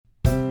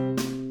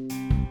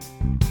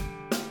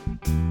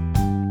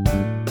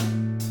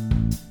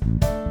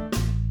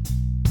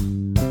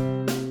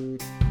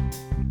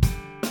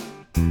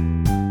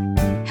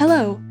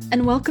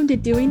and welcome to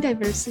Doing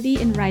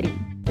Diversity in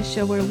Writing, the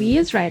show where we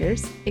as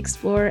writers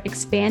explore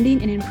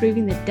expanding and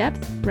improving the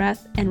depth,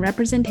 breadth, and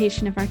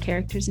representation of our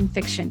characters in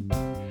fiction.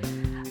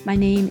 My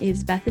name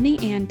is Bethany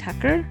Ann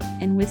Tucker,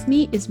 and with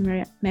me is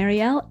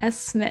Marielle S.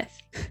 Smith.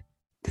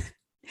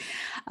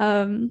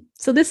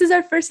 So this is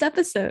our first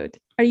episode.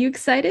 Are you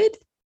excited?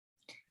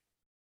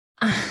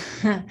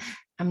 I'm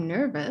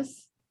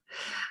nervous.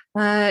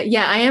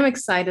 Yeah, I am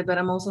excited, but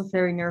I'm also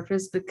very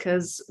nervous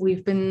because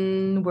we've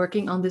been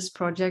working on this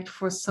project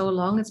for so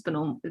long. It's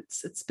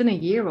been a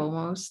year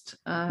almost.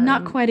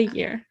 Not quite a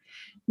year.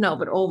 No,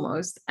 but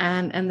almost.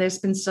 And there's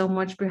been so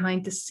much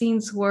behind the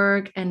scenes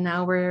work, and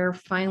now we're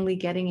finally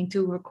getting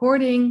into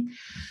recording.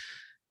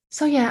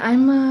 So yeah,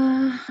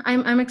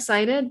 I'm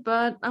excited,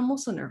 but I'm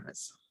also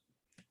nervous.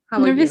 How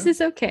about Nervous you?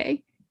 is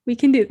okay. We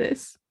can do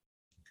this.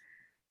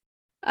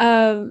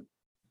 I'm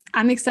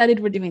excited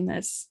we're doing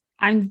this.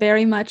 I'm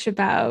very much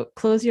about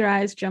close your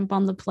eyes, jump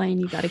on the plane.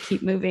 You got to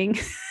keep moving.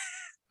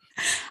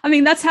 I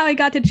mean, that's how I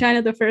got to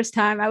China the first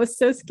time. I was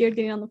so scared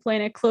getting on the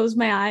plane. I closed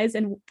my eyes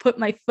and put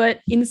my foot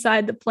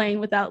inside the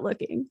plane without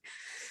looking.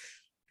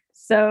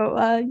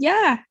 So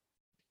yeah,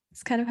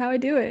 it's kind of how I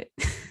do it.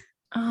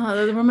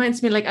 That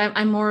reminds me, like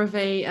I'm more of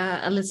a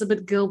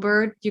Elizabeth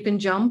Gilbert. You can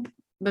jump,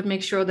 but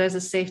make sure there's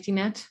a safety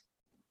net.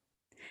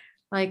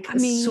 Like a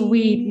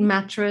sweet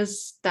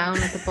mattress down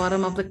at the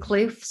bottom of the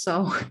cliff.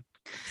 So,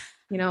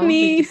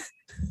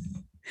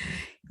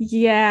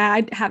 yeah,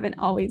 I haven't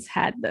always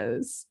had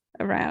those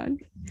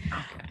around.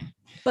 Okay.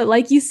 But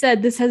like you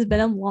said, this has been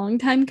a long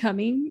time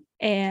coming,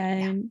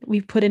 and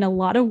we've put in a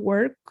lot of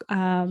work.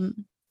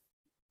 And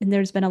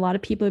there's been a lot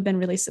of people who've been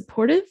really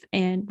supportive,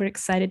 and we're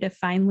excited to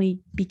finally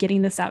be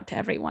getting this out to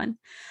everyone.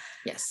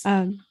 Yes.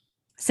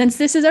 Since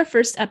this is our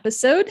first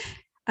episode,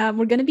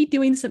 we're going to be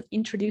doing some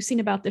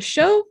introducing about the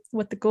show,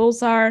 what the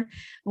goals are,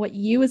 what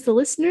you as the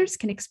listeners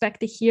can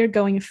expect to hear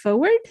going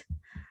forward.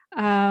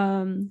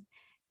 And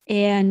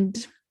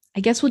I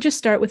guess we'll just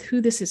start with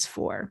who this is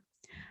for.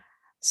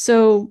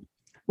 So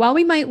while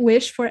we might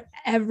wish for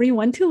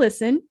everyone to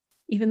listen,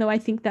 even though I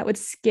think that would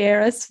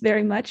scare us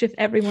very much if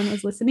everyone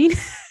was listening.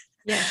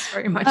 Yes,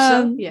 very much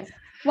so. Yeah.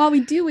 While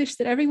we do wish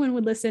that everyone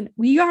would listen,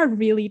 we are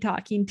really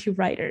talking to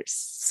writers,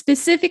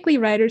 specifically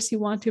writers who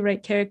want to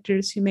write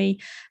characters who may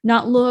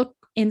not look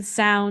and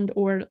sound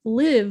or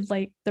live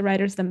like the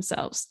writers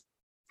themselves,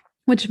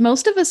 which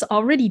most of us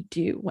already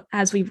do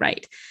as we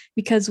write,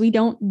 because we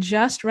don't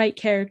just write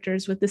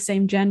characters with the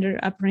same gender,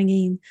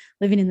 upbringing,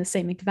 living in the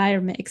same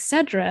environment,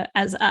 etc.,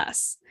 as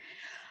us.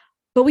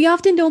 But we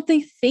often don't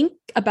think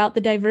about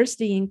the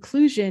diversity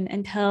inclusion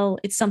until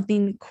it's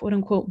something quote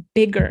unquote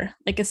bigger,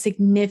 like a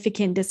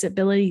significant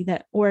disability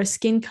that, or a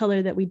skin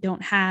color that we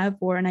don't have,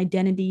 or an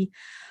identity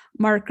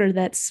marker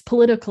that's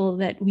political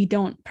that we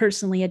don't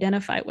personally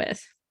identify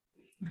with.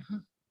 Mm-hmm.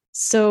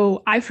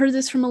 So I've heard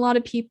this from a lot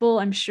of people.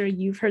 I'm sure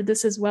you've heard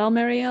this as well,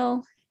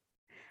 Marielle,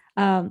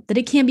 that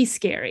it can be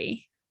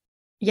scary.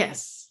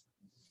 Yes.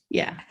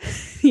 Yeah.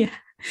 Yeah.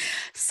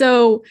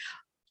 So,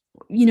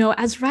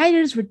 as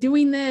writers, we're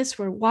doing this,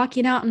 we're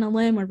walking out on a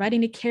limb, we're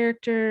writing a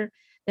character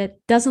that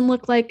doesn't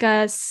look like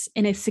us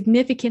in a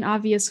significant,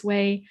 obvious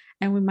way.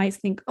 And we might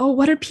think, oh,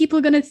 what are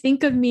people going to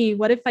think of me?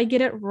 What if I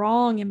get it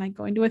wrong? Am I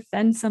going to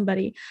offend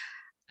somebody?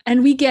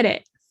 And we get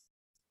it.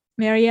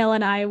 Marielle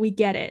and I, we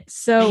get it.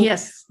 So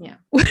yes. Yeah.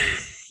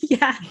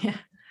 yeah.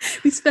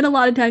 We spent a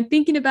lot of time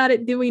thinking about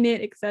it, doing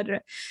it,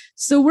 etc.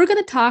 So we're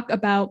going to talk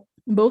about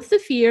both the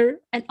fear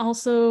and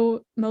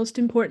also, most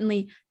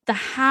importantly, the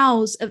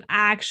hows of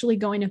actually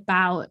going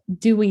about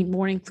doing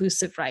more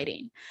inclusive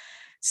writing.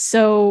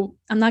 So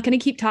I'm not going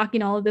to keep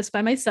talking all of this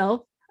by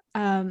myself.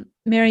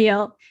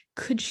 Marielle,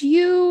 could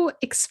you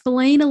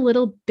explain a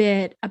little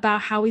bit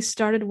about how we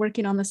started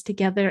working on this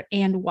together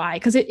and why?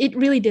 Because it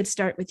really did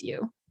start with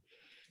you.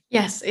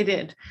 Yes, it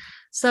did.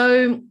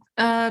 So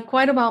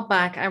quite a while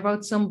back, I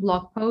wrote some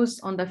blog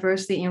posts on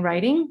diversity in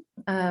writing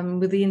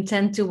with the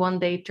intent to one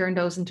day turn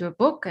those into a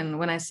book. And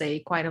when I say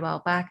quite a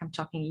while back, I'm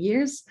talking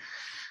years.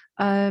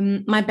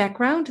 My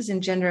background is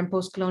in gender and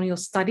post-colonial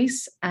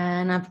studies,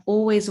 and I've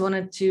always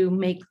wanted to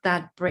make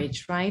that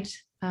bridge, right?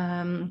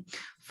 From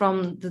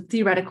the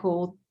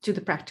theoretical to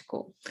the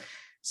practical.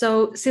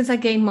 So since I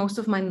gained most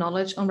of my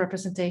knowledge on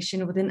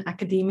representation within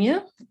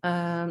academia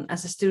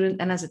as a student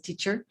and as a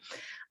teacher,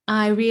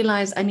 I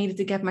realized I needed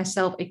to get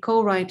myself a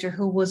co-writer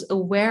who was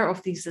aware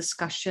of these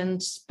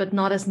discussions, but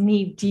not as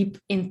knee-deep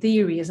in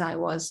theory as I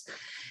was,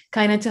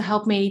 kind of to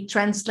help me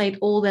translate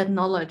all that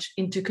knowledge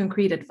into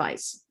concrete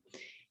advice.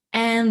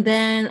 And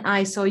then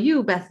I saw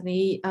you,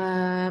 Bethany.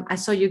 I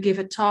saw you give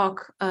a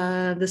talk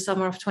the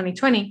summer of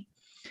 2020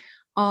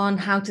 on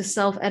how to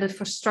self-edit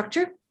for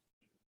structure.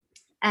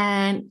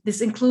 And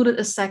this included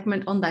a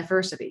segment on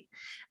diversity.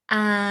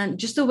 And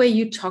just the way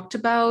you talked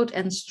about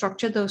and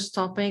structured those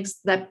topics,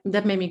 that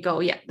made me go,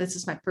 yeah, this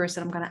is my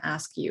person. I'm going to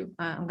ask you.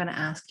 I'm going to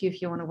ask you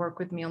if you want to work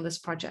with me on this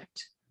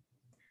project.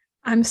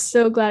 I'm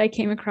so glad I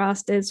came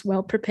across as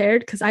well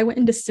prepared, because I went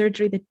into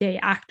surgery the day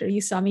after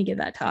you saw me give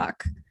that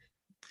talk.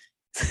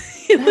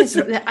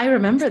 I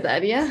remember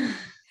that. Yeah.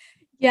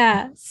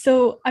 Yeah,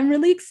 so I'm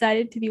really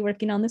excited to be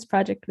working on this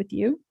project with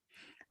you.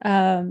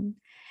 Um,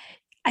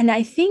 and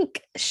I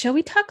think, shall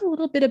we talk a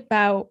little bit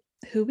about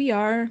who we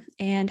are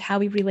and how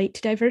we relate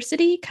to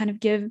diversity, kind of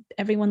give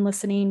everyone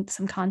listening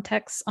some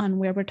context on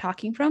where we're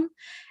talking from,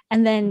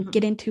 and then Mhm.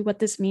 get into what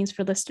this means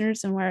for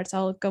listeners and where it's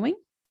all going?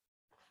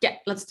 Yeah,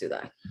 let's do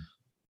that.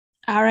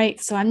 All right,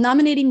 so I'm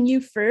nominating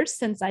you first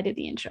since I did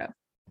the intro.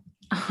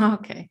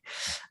 Okay.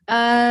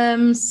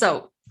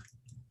 So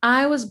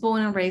I was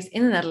born and raised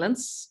in the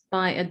Netherlands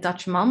by a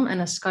Dutch mom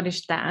and a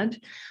Scottish dad,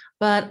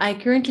 but I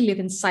currently live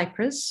in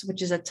Cyprus,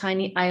 which is a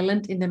tiny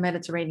island in the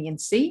Mediterranean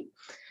Sea.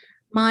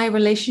 My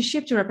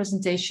relationship to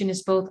representation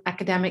is both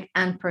academic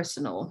and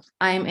personal.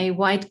 I'm a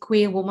white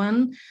queer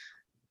woman.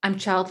 I'm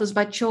childless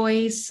by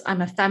choice.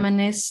 I'm a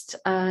feminist.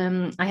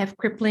 I have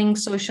crippling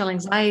social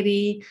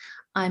anxiety.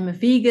 I'm a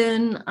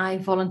vegan. I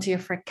volunteer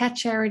for a cat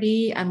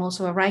charity. I'm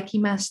also a Reiki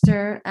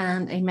master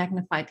and a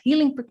magnified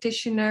healing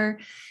practitioner.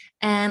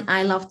 And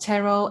I love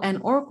tarot and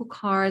oracle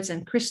cards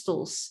and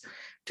crystals,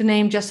 to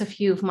name just a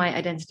few of my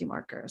identity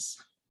markers.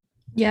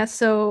 Yeah,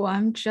 so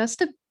I'm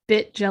just a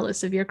bit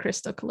jealous of your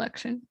crystal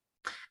collection.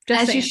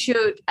 Just As you saying.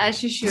 should,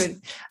 as you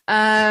should.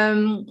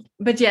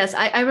 But yes,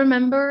 I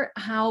remember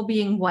how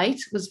being white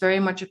was very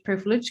much a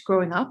privilege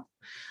growing up.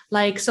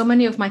 Like so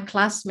many of my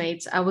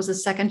classmates, I was a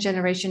second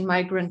generation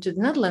migrant to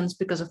the Netherlands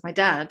because of my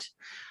dad.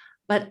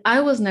 But I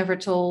was never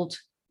told,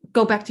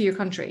 go back to your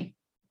country.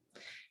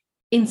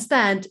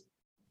 Instead,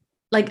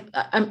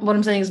 what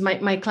I'm saying is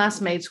my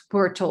classmates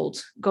were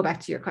told, go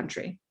back to your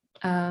country.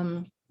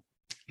 Um,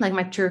 like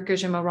my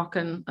Turkish and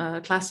Moroccan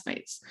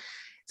classmates.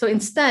 So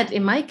instead,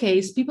 in my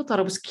case, people thought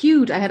it was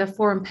cute. I had a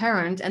foreign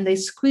parent and they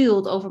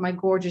squealed over my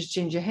gorgeous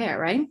ginger hair,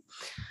 right?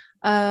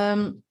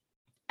 Um,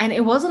 and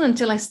it wasn't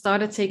until I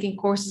started taking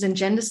courses in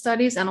gender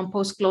studies and on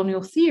post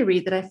colonial theory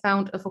that I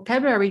found a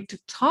vocabulary to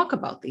talk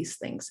about these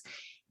things.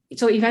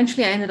 So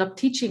eventually, I ended up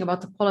teaching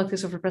about the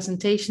politics of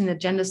representation in the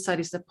gender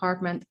studies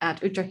department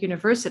at Utrecht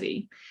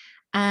University.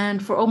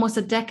 And for almost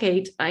a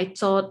decade, I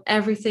taught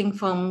everything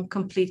from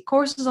complete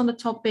courses on the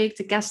topic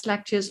to guest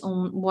lectures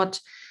on what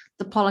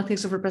the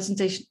politics of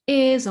representation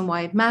is and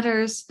why it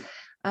matters.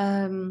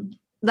 Um,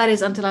 that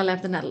is until I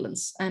left the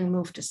Netherlands and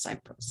moved to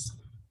Cyprus.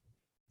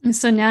 And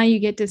so now you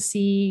get to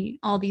see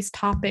all these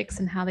topics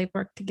and how they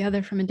work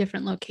together from a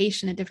different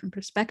location, a different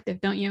perspective,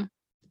 don't you?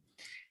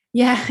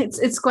 Yeah,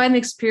 it's quite an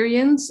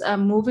experience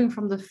moving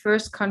from the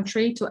first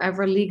country to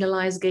ever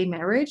legalize gay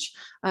marriage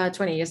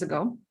 20 years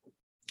ago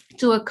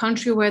to a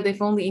country where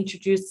they've only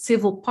introduced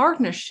civil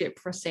partnership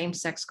for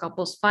same-sex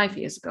couples 5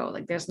 years ago.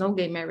 Like there's no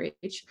gay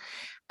marriage,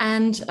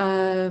 and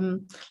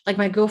like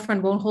my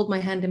girlfriend won't hold my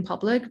hand in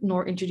public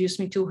nor introduce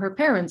me to her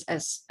parents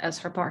as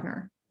her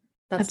partner.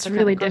 That's That's the kind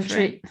really of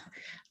different. country.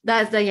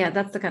 That's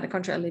the kind of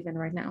country I live in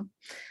right now.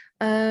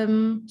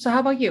 So how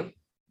about you?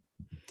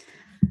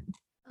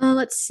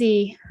 Let's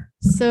see.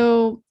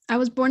 So I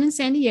was born in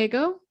San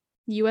Diego,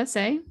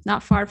 USA,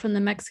 not far from the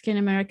Mexican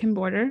American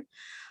border.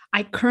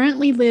 I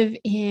currently live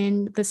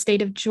in the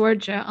state of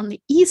Georgia on the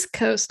East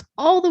Coast,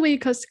 all the way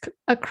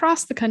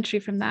across the country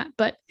from that.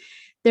 But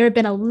there have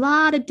been a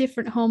lot of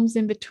different homes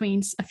in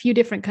between, a few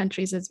different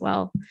countries as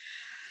well.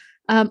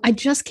 I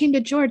just came to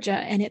Georgia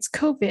and it's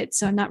COVID,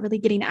 so I'm not really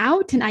getting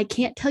out, and I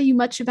can't tell you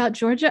much about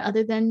Georgia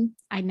other than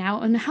I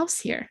now own a house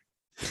here.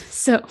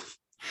 So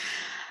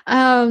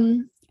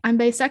I'm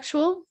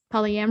bisexual,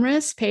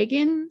 polyamorous,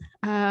 pagan,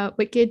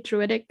 wicked,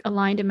 druidic,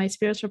 aligned in my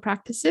spiritual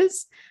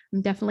practices.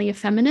 I'm definitely a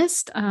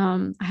feminist.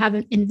 I have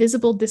an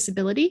invisible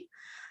disability,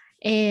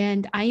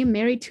 and I am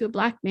married to a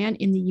Black man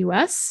in the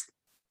US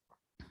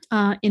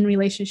in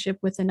relationship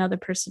with another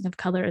person of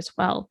color as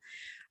well.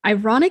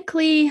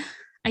 Ironically,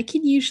 I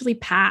can usually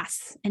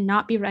pass and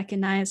not be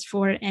recognized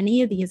for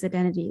any of these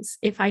identities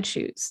if I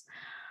choose.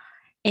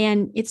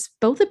 And it's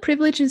both a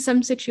privilege in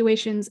some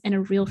situations and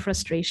a real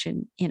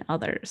frustration in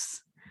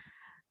others.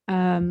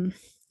 Um,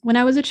 when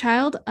I was a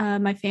child,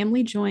 my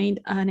family joined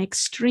an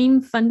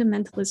extreme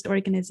fundamentalist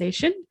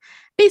organization,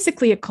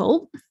 basically a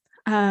cult.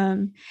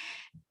 Um,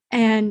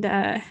 and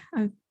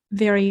I'm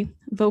very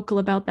vocal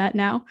about that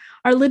now.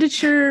 Our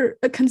literature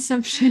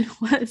consumption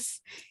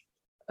was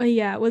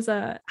yeah, it was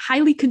a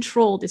highly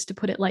controlled, is to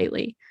put it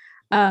lightly.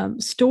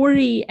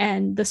 Story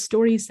and the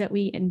stories that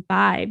we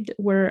imbibed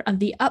were of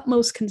the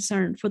utmost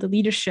concern for the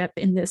leadership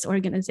in this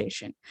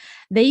organization.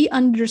 They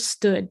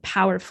understood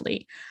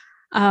powerfully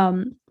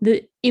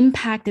the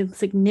impact and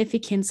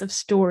significance of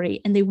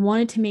story, and they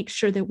wanted to make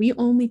sure that we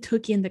only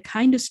took in the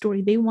kind of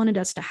story they wanted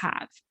us to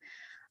have.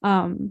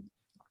 Um,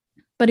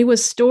 but it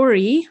was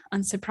story,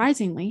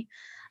 unsurprisingly,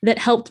 that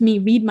helped me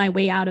read my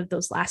way out of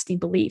those lasting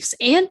beliefs,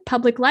 and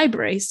public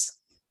libraries.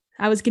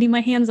 I was getting my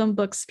hands on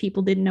books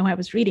people didn't know I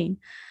was reading.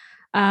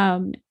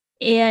 Um,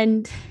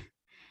 and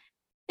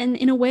and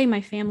in a way, my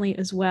family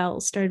as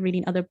well started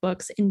reading other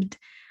books. And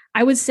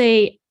I would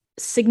say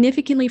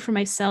significantly for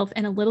myself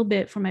and a little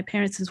bit for my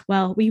parents as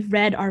well, we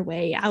read our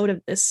way out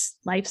of this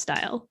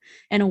lifestyle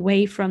and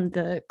away from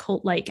the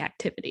cult-like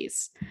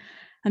activities.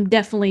 I'm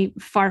definitely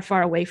far,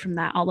 far away from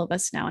that, all of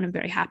us now, and I'm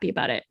very happy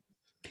about it.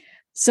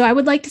 So I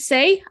would like to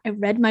say I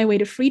read my way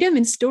to freedom,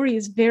 and story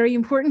is very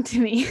important to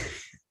me.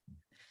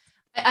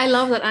 I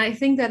love that. I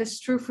think that is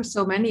true for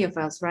so many of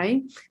us,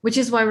 right? Which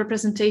is why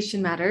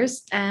representation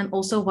matters, and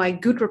also why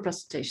good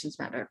representations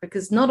matter,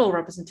 because not all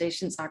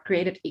representations are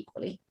created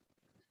equally.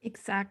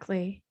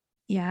 Exactly.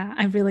 Yeah,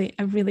 I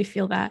really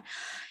feel that.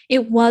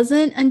 It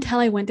wasn't until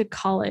I went to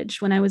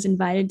college when I was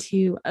invited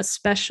to a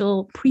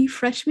special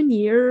pre-freshman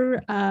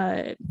year,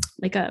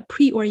 like a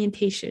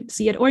pre-orientation.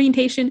 So you had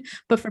orientation,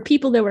 but for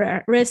people that were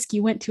at risk,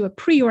 you went to a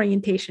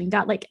pre-orientation,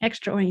 got like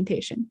extra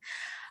orientation.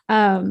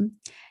 Um,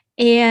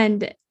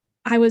 and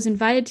I was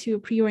invited to a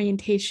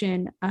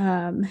pre-orientation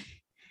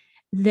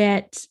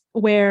that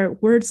where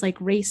words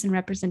like race and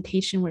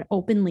representation were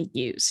openly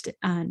used.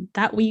 And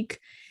that week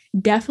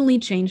definitely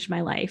changed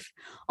my life.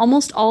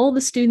 Almost all the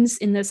students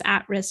in this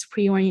at-risk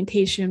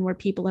pre-orientation were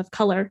people of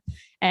color,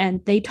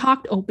 and they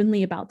talked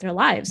openly about their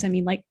lives. I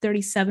mean, like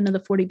 37 of the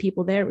 40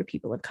 people there were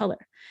people of color.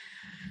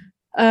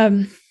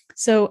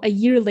 So a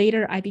year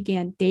later, I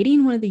began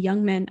dating one of the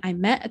young men I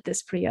met at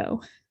this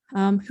pre-o,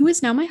 who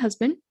is now my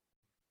husband.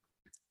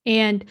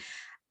 And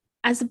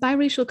as a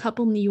biracial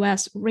couple in the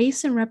US,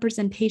 race and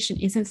representation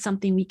isn't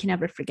something we can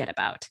ever forget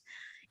about.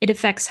 It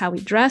affects how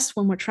we dress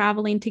when we're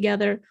traveling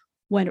together,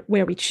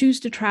 where we choose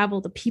to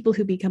travel, the people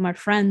who become our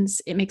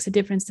friends. It makes a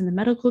difference in the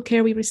medical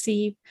care we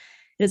receive.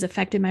 It has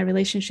affected my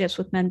relationships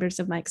with members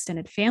of my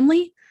extended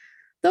family,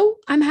 though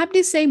I'm happy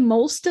to say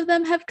most of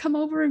them have come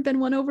over and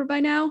been won over by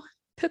now.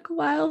 Took a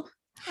while.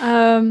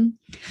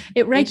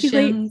 It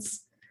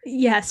regulates.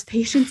 Yes,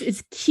 patience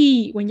is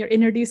key when you're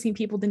introducing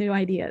people to new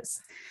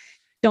ideas.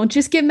 Don't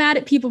just get mad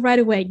at people right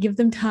away. Give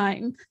them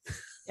time.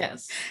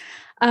 Yes.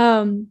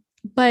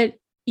 But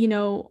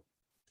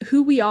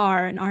who we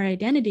are and our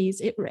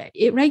identities, it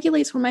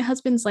regulates where my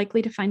husband's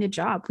likely to find a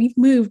job. We've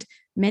moved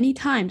many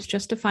times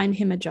just to find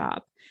him a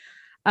job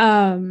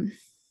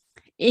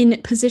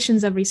in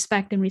positions of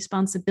respect and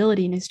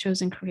responsibility in his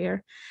chosen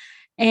career.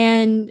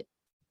 And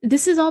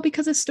this is all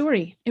because of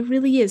story. It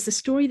really is the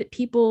story that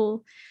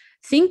people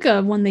think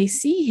of when they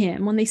see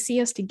him, when they see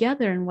us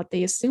together, and what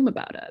they assume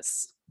about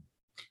us.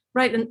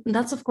 Right. And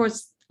that's, of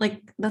course,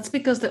 that's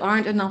because there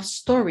aren't enough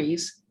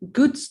stories,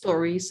 good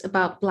stories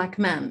about Black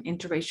men,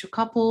 interracial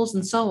couples,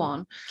 and so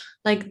on.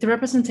 Like the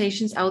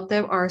representations out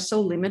there are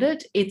so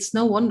limited. It's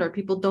no wonder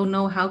people don't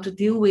know how to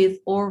deal with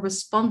or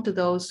respond to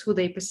those who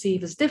they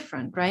perceive as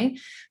different, right?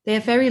 They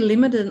have very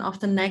limited and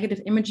often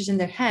negative images in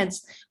their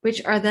heads,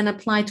 which are then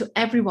applied to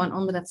everyone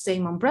under that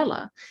same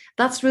umbrella.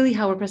 That's really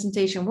how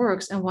representation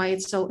works and why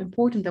it's so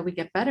important that we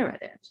get better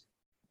at it.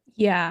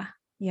 Yeah.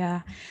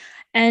 Yeah.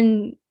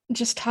 And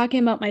just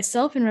talking about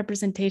myself in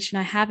representation,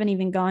 I haven't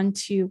even gone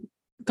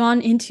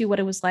into what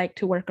it was like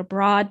to work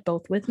abroad,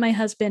 both with my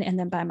husband and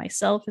then by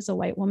myself as a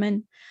white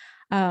woman,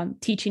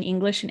 teaching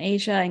English in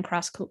Asia and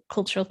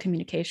cross-cultural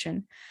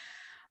communication.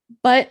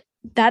 But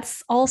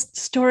that's all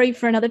story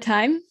for another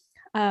time.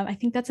 I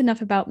think that's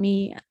enough about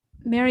me.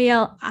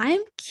 Marielle,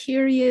 I'm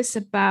curious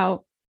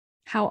about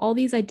how all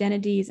these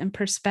identities and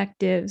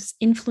perspectives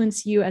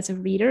influence you as a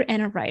reader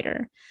and a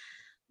writer.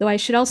 Though I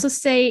should also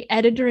say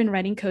editor and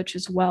writing coach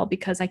as well,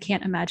 because I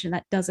can't imagine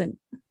that doesn't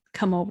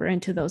come over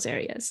into those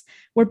areas.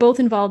 We're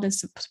both involved in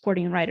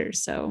supporting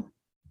writers. So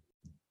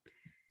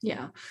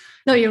yeah,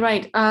 no, you're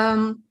right.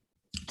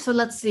 So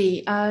let's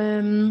see.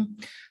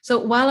 So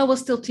while I was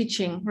still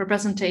teaching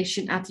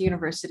representation at the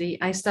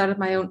university, I started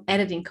my own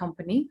editing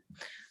company.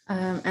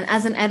 And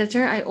as an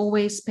editor, I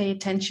always pay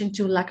attention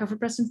to lack of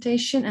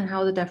representation and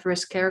how the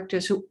diverse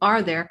characters who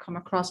are there come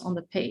across on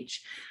the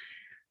page.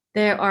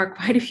 There are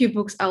quite a few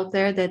books out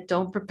there that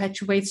don't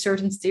perpetuate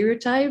certain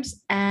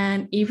stereotypes,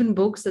 and even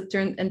books that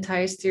turn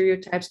entire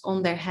stereotypes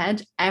on their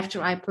head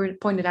after I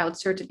pointed out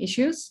certain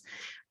issues.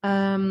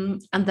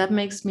 And that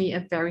makes me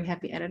a very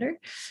happy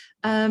editor.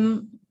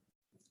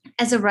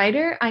 As a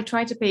writer, I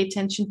try to pay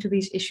attention to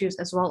these issues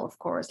as well, of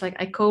course. Like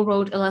I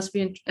co-wrote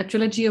a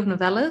trilogy of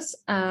novellas,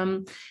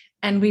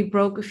 and we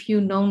broke a few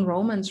known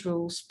romance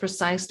rules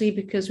precisely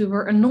because we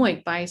were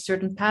annoyed by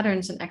certain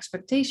patterns and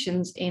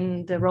expectations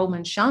in the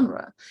romance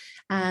genre.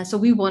 So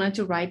we wanted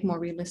to write more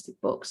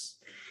realistic books.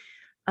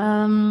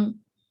 And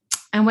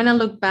when I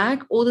look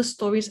back, all the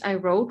stories I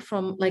wrote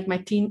from like my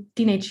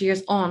teenage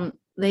years on,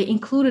 they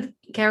included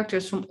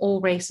characters from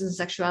all races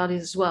and sexualities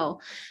as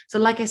well. So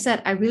like I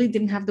said, I really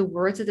didn't have the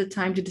words at the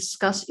time to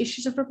discuss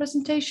issues of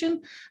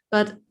representation.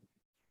 But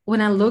when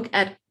I look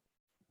at,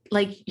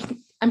 like,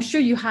 I'm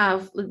sure you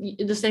have,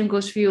 the same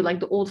goes for you,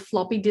 like the old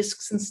floppy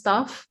disks and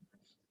stuff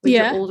with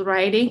your old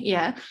writing.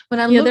 Yeah.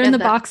 When I look they're in at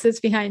the boxes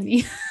behind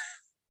me.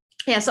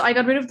 Yeah, so I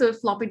got rid of the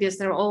floppy disks.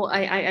 They're all,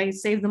 I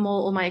saved them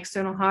all on my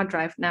external hard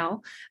drive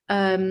now.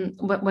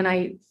 When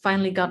I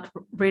finally got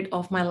rid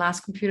of my last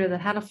computer that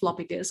had a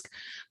floppy disk.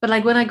 But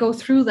like when I go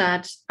through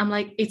that, I'm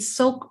like, it's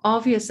so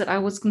obvious that I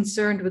was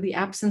concerned with the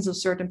absence of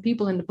certain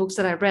people in the books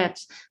that I read,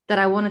 that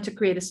I wanted to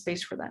create a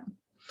space for them.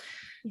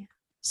 Yeah.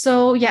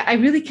 So yeah, I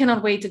really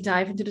cannot wait to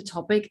dive into the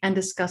topic and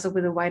discuss it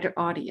with a wider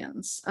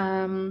audience.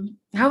 How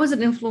has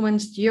it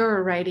influenced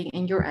your writing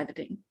and your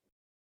editing?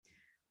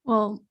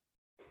 Well,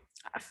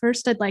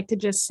 First, I'd like to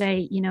just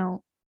say,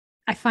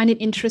 I find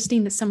it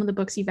interesting that some of the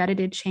books you've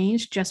edited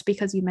changed just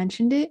because you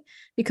mentioned it,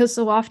 because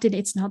so often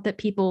it's not that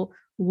people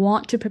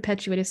want to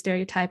perpetuate a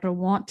stereotype or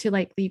want to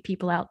like leave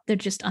people out. They're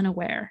just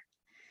unaware.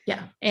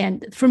 Yeah.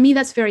 And for me,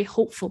 that's very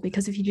hopeful,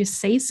 because if you just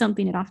say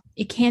something,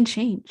 it can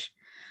change.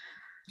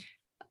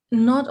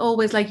 Not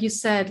always, like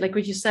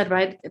what you said,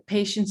 right?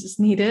 Patience is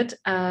needed.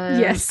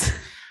 Yes.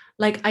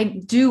 Like I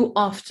do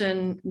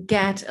often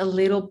get a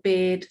little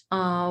bit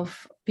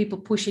of people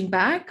pushing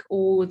back,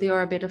 or they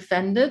are a bit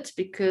offended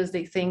because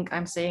they think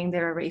I'm saying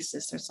they're a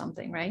racist or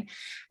something, right?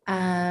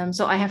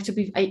 So I have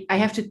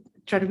to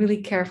tread really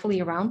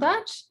carefully around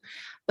that.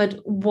 But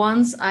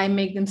once I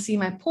make them see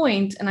my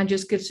point and I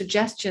just give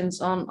suggestions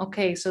on,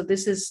 okay, so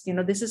this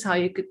is how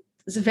you could,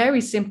 it's a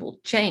very simple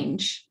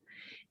change.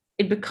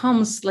 It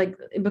becomes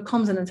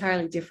an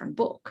entirely different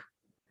book.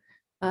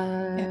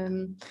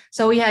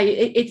 So yeah,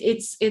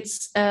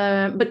 it's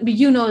but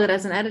you know that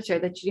as an editor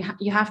that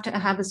you have to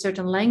have a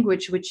certain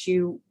language which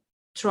you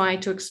try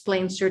to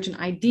explain certain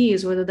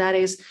ideas, whether that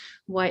is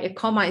why a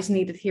comma is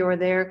needed here or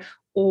there,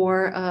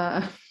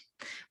 or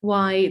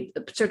why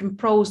a certain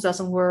prose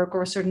doesn't work,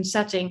 or a certain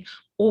setting,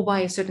 or why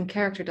a certain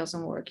character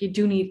doesn't work. You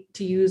do need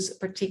to use a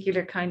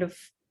particular kind of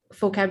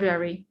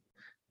vocabulary,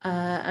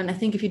 and I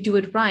think if you do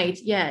it right,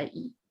 yeah,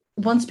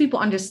 once people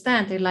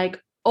understand, they're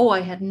like, oh,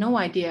 I had no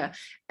idea.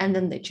 And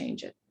then they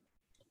change it.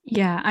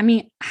 Yeah. I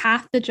mean,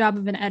 half the job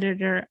of an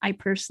editor, I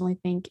personally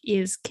think,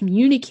 is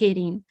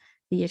communicating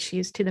the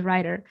issues to the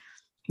writer.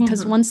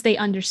 Because once they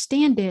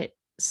understand it,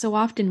 so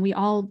often we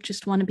all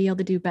just want to be able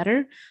to do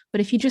better.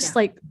 But if you just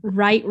like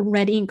write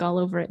red ink all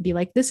over it, be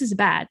like, this is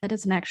bad, that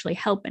doesn't actually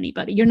help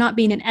anybody. You're not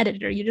being an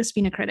editor, you're just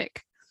being a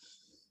critic.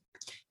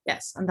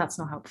 Yes. And that's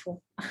not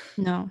helpful.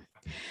 No.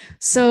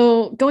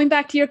 So going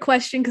back to your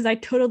question, because I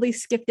totally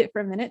skipped it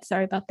for a minute.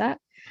 Sorry about that.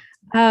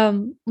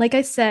 Like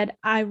I said,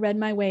 I read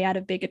my way out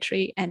of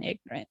bigotry and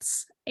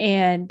ignorance.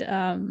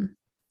 And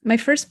my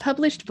first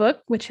published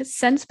book, which has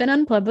since been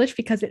unpublished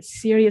because it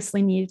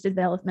seriously needed a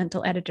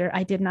developmental editor.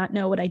 I did not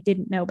know what I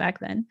didn't know back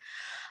then.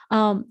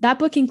 That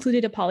book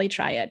included a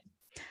polytriad.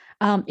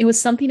 It was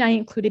something I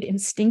included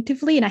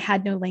instinctively, and I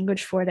had no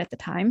language for it at the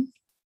time.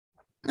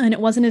 And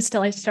it wasn't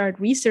until I started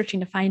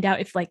researching to find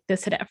out if like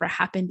this had ever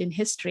happened in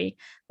history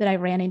that I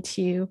ran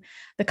into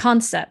the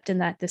concept,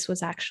 and that this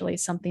was actually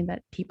something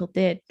that people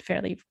did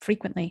fairly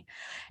frequently.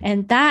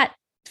 And that,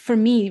 for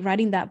me,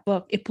 writing that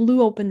book, it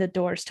blew open the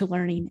doors to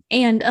learning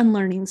and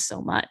unlearning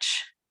so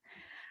much.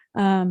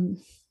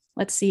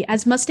 Let's see,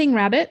 as Mustang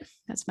Rabbit,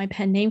 that's my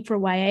pen name for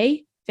YA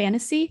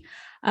fantasy.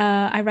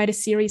 I write a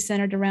series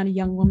centered around a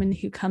young woman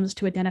who comes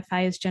to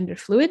identify as gender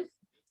fluid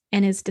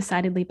and is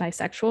decidedly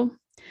bisexual.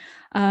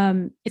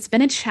 It's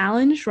been a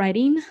challenge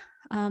writing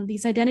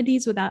these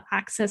identities without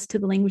access to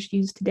the language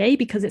used today,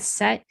 because it's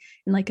set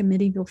in like a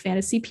medieval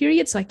fantasy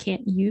period. So I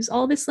can't use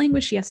all this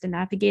language. She has to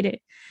navigate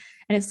it.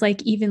 And it's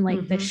like, even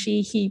like the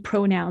she, he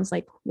pronouns,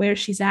 like where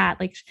she's at,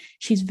 like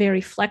she's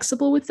very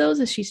flexible with those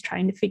as she's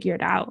trying to figure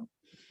it out.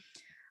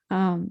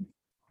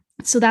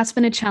 So that's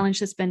been a challenge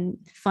that's been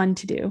fun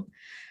to do.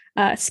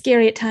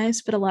 Scary at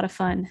times, but a lot of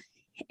fun.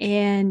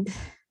 And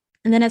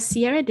then as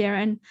Sierra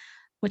Darren,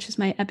 which is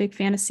my epic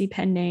fantasy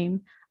pen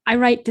name, I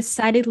write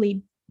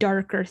decidedly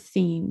darker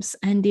themes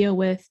and deal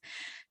with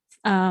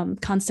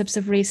concepts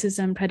of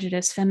racism,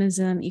 prejudice,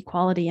 feminism,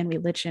 equality, and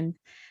religion.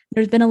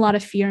 There's been a lot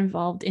of fear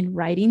involved in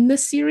writing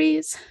this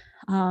series.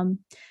 And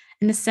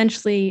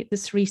essentially,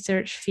 this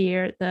research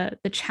fear, the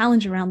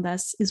challenge around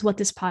this is what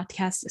this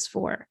podcast is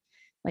for,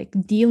 like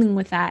dealing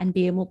with that and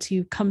be able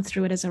to come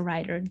through it as a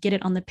writer and get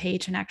it on the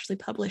page and actually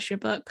publish your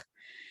book.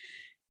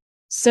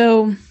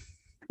 So,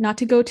 not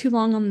to go too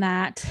long on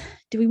that,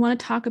 do we want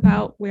to talk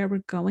about where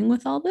we're going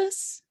with all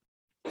this?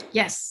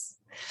 Yes.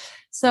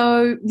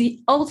 So the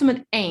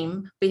ultimate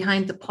aim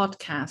behind the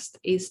podcast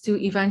is to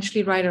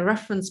eventually write a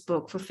reference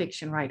book for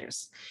fiction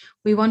writers.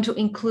 We want to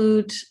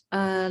include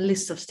a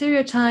list of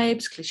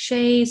stereotypes,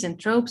 cliches, and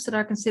tropes that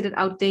are considered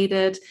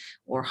outdated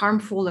or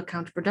harmful or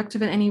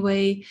counterproductive in any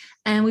way.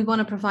 And we want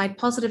to provide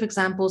positive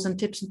examples and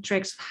tips and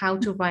tricks of how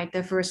to write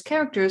diverse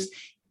characters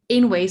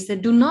in ways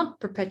that do not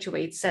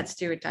perpetuate set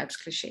stereotypes,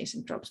 cliches,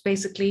 and tropes.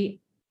 Basically,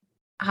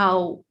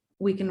 how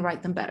we can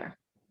write them better.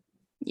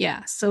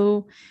 Yeah,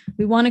 so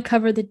we want to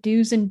cover the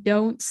do's and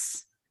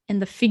don'ts and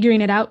the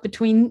figuring it out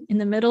between in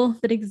the middle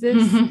that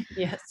exists.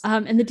 Yes.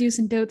 And the do's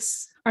and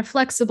don'ts are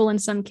flexible in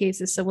some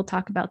cases, so we'll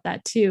talk about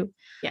that too.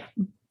 Yeah.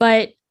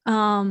 But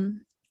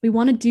we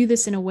want to do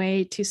this in a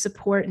way to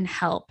support and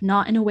help,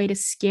 not in a way to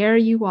scare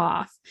you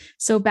off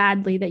so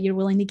badly that you're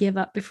willing to give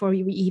up before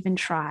you even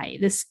try.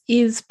 This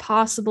is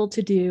possible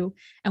to do,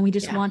 and we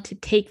just want to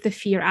take the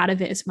fear out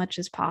of it as much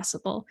as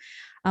possible.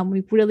 What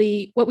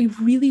we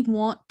really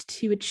want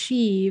to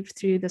achieve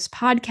through this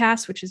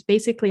podcast, which is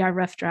basically our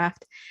rough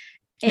draft,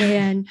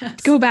 and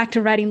yes. Go back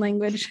to writing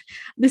language.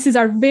 This is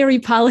our very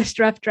polished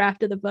rough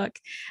draft of the book,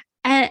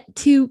 and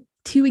to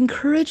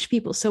encourage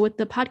people. So with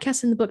the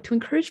podcast and the book, to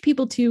encourage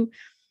people to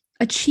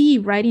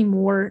achieve writing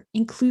more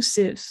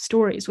inclusive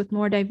stories with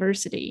more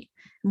diversity,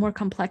 more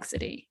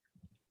complexity.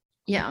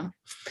 Yeah.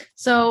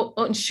 So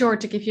in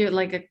short, to give you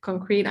like a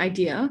concrete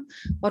idea,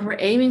 what we're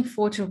aiming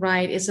for to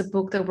write is a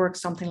book that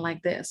works something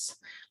like this.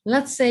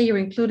 Let's say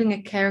you're including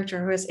a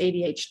character who has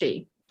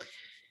ADHD.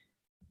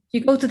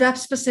 You go to that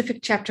specific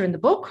chapter in the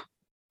book.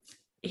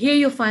 Here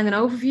you'll find an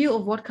overview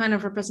of what kind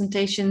of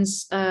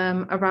representations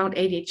around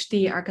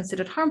ADHD are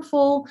considered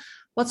harmful,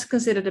 what's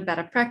considered a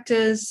better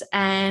practice,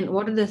 and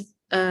what are the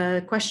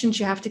questions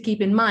you have to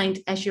keep in mind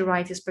as you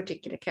write this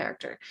particular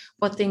character.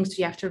 What things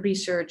do you have to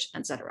research,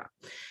 etc.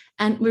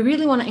 And we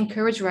really want to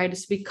encourage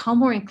writers to become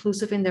more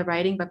inclusive in their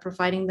writing by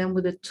providing them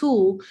with a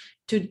tool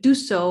to do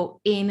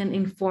so in an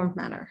informed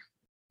manner.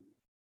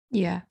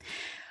 Yeah.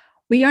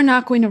 We are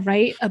not going to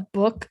write a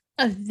book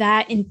of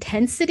that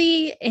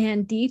intensity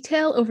and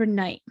detail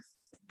overnight.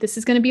 This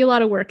is going to be a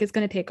lot of work. It's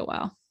going to take a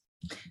while.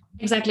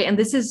 Exactly. And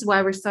this is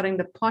why we're starting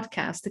the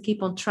podcast, to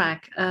keep on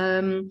track.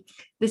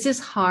 This is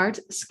hard,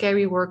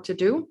 scary work to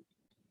do.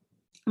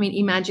 I mean,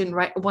 imagine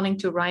wanting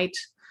to write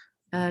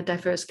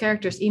diverse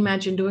characters.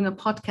 Imagine doing a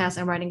podcast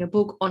and writing a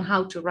book on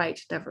how to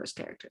write diverse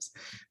characters.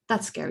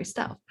 That's scary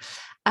stuff.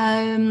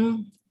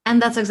 And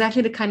that's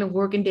exactly the kind of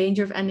work in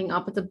danger of ending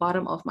up at the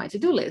bottom of my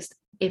to-do list.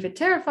 If it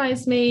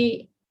terrifies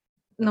me,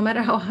 no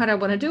matter how hard I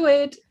want to do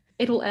it,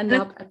 it will end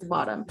up at the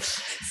bottom.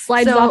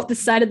 Slides off the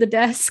side of the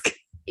desk.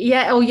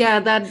 Yeah. Oh,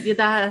 yeah. That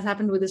has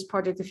happened with this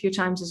project a few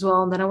times as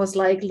well. And then I was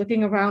like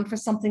looking around for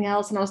something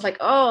else, and I was like,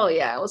 oh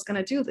yeah, I was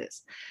going to do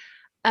this.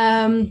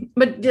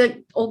 But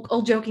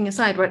all joking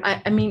aside,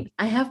 right? I mean,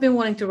 I have been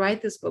wanting to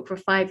write this book for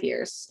 5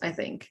 years, I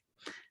think.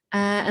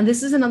 And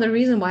this is another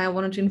reason why I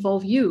wanted to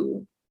involve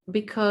you,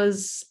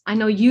 because I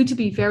know you to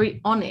be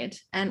very on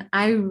it, and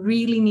I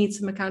really need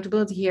some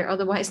accountability here.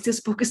 Otherwise, this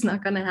book is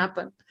not going to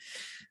happen.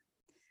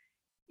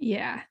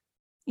 Yeah.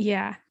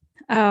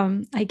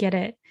 I get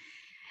it.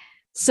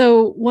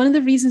 So one of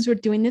the reasons we're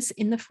doing this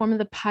in the form of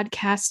the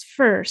podcast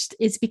first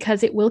is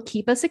because it will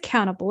keep us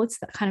accountable. It's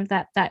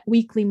that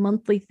weekly,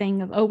 monthly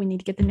thing of, we need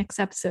to get the next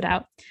episode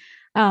out.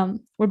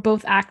 We're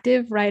both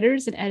active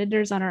writers and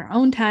editors on our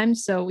own time,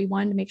 so we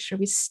wanted to make sure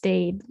we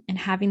stayed, and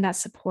having that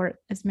support,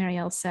 as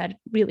Marielle said,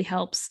 really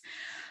helps.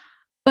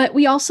 But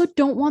we also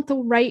don't want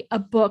to write a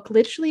book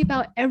literally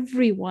about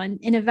everyone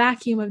in a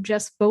vacuum of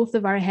just both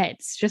of our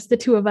heads, just the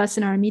two of us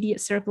in our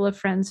immediate circle of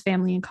friends,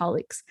 family, and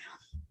colleagues.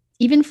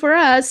 Even for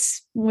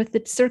us, with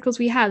the circles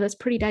we have, that's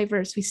pretty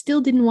diverse. We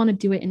still didn't want to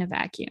do it in a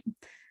vacuum.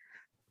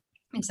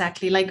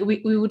 Exactly. Like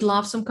we would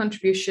love some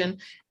contribution,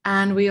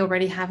 and we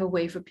already have a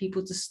way for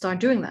people to start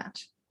doing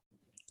that.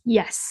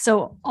 Yes.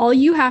 So all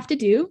you have to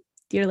do,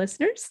 dear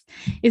listeners,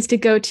 is to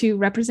go to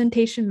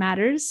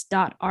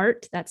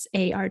representationmatters.art. That's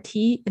ART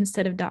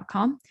instead of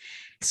 .com.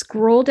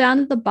 Scroll down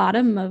to the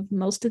bottom of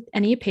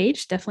any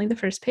page, definitely the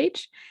first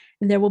page.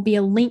 And there will be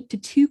a link to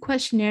 2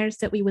 questionnaires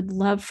that we would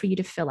love for you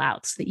to fill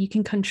out so that you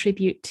can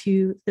contribute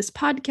to this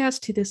podcast,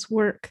 to this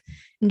work,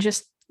 and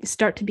just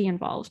start to be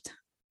involved.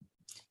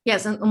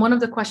 Yes, and one of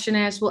the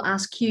questionnaires will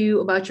ask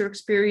you about your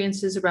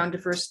experiences around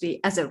diversity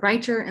as a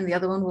writer, and the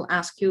other one will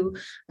ask you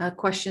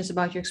questions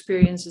about your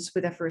experiences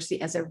with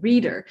diversity as a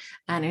reader.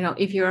 And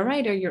if you're a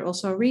writer, you're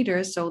also a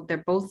reader, so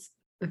they're both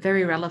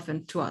very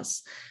relevant to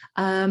us.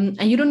 And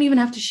you don't even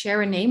have to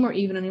share a name or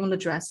even an email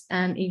address.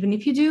 And even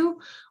if you do,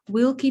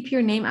 we'll keep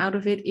your name out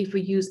of it if we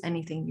use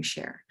anything you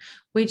share,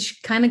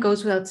 which kind of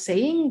goes without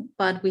saying,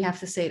 but we have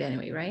to say it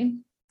anyway, right?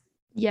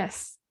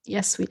 Yes,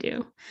 we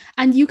do.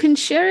 And you can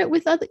share it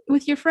with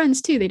your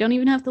friends too. They don't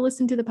even have to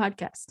listen to the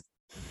podcast.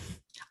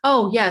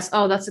 Oh, yes.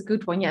 Oh, that's a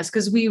good one. Yes,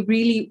 because we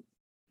really,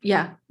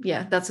 yeah,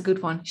 that's a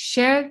good one.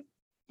 Share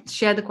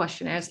the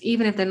questionnaires,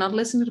 even if they're not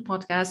listening to the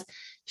podcast.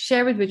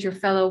 Share it with your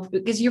fellow,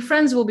 because your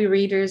friends will be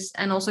readers,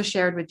 and also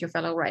share it with your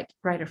fellow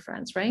writer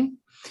friends, right?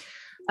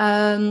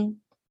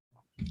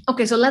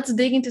 Okay, so let's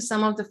dig into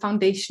some of the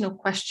foundational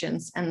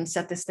questions and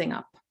set this thing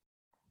up.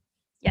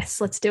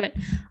 Yes, let's do it.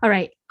 All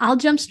right, I'll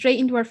jump straight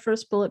into our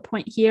first bullet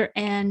point here,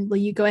 and will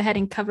you go ahead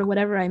and cover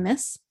whatever I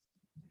miss?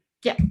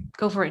 Yeah,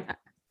 go for it.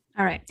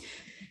 All right,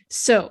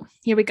 so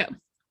here we go.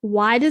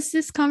 Why does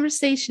this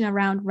conversation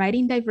around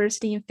writing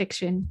diversity in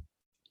fiction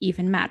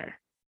even matter?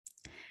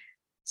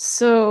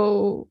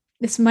 So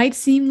this might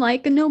seem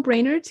like a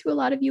no-brainer to a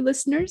lot of you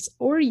listeners,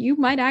 or you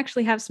might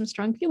actually have some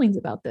strong feelings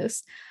about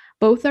this.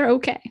 Both are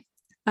okay.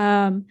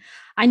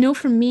 I know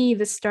for me,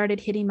 this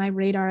started hitting my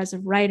radar as a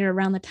writer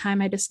around the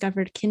time I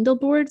discovered Kindle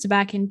boards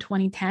back in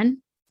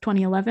 2010,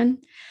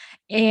 2011.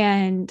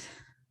 And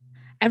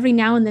every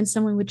now and then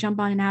someone would jump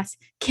on and ask,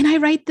 can I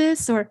write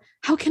this? Or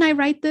how can I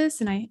write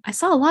this? And I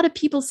saw a lot of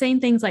people saying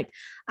things like,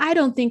 I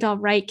don't think I'll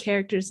write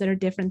characters that are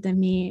different than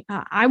me.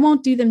 I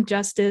won't do them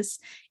justice.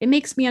 It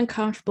makes me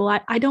uncomfortable.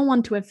 I don't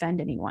want to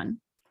offend anyone.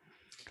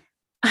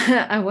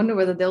 I wonder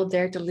whether they'll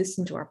dare to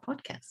listen to our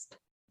podcast.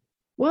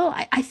 Well,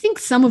 I think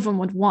some of them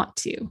would want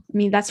to. I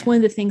mean, that's one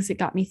of the things that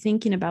got me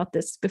thinking about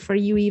this before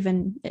you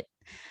even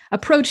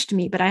approached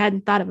me, but I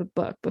hadn't thought of a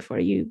book before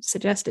you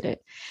suggested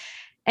it.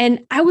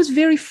 And I was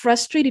very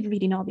frustrated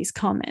reading all these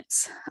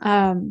comments.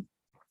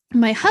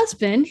 My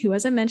husband, who,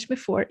 as I mentioned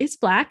before, is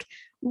Black,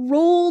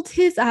 rolled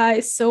his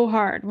eyes so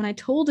hard when I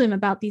told him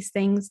about these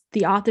things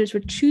the authors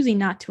were choosing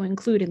not to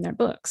include in their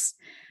books.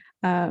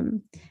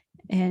 And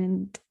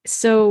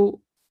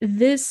so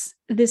this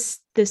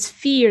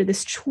fear,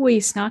 this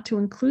choice not to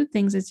include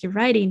things as you're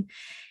writing,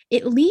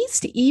 it leads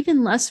to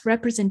even less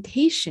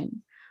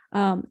representation.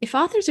 If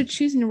authors are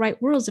choosing to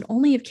write worlds that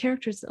only have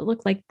characters that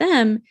look like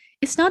them,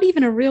 it's not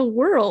even a real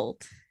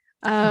world.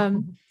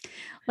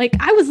 Like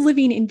I was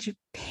living in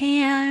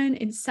Japan,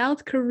 in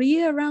South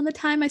Korea around the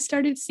time I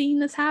started seeing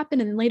this happen,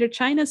 and then later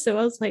China. So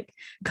I was like,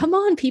 come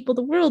on, people,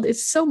 the world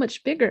is so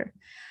much bigger.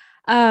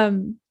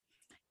 And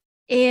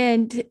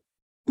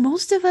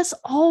most of us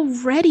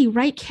already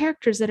write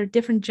characters that are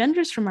different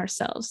genders from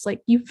ourselves.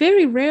 Like you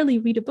very rarely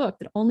read a book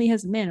that only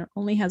has men or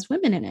only has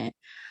women in it.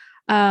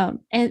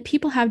 And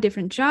people have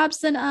different jobs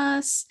than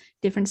us,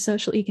 different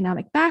social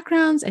economic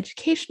backgrounds,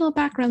 educational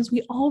backgrounds.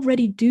 We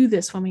already do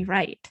this when we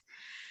write.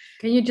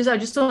 I'm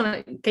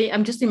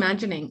just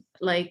imagining,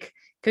 like,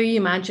 can you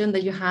imagine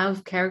that you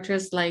have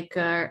characters like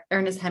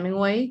Ernest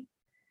Hemingway,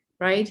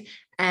 right?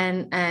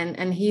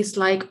 And he's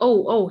like,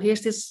 oh,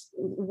 here's this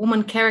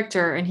woman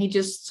character, and he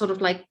just sort of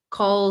like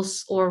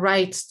calls or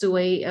writes to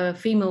a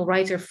female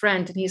writer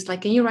friend, and he's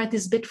like, can you write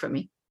this bit for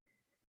me?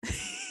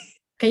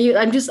 Can you?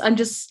 I'm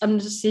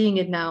just seeing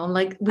it now.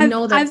 Like we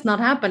know that's not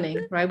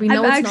happening, right? We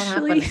know it's not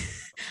happening.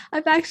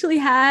 I've actually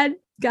had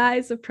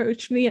guys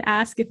approach me and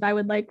ask if I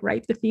would like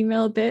write the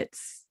female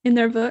bits in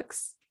their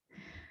books,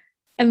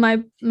 and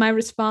my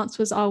response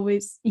was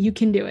always, "You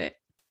can do it.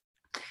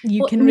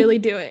 You can really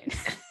do it."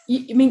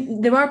 I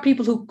mean, there are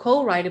people who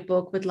co-write a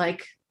book with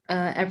like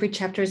every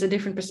chapter is a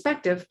different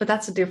perspective, but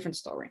that's a different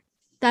story.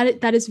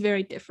 That is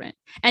very different,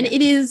 and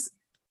it is.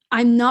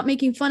 I'm not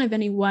making fun of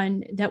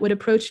anyone that would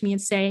approach me and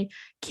say,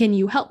 can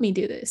you help me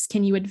do this?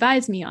 Can you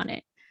advise me on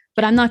it?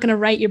 But I'm not going to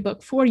write your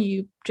book for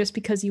you just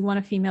because you want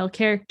a female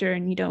character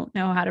and you don't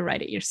know how to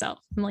write it yourself.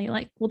 I'm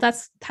like, well,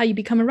 that's how you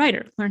become a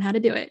writer. Learn how to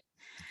do it.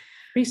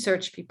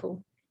 Research,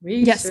 people.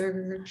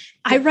 Research.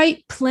 Yes. I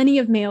write plenty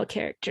of male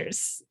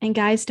characters, and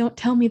guys don't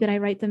tell me that I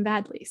write them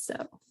badly.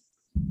 So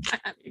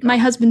my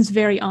husband's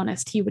very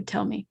honest. He would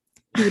tell me.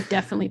 He would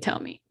definitely tell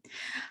me.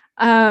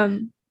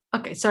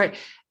 Okay, sorry.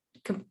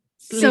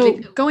 So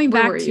going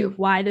back to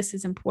why this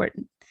is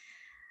important,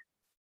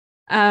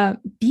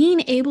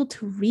 being able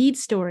to read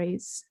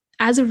stories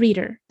as a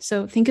reader.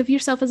 So think of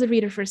yourself as a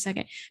reader for a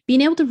second.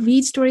 Being able to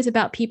read stories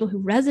about people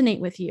who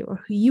resonate with you or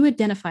who you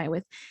identify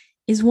with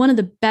is one of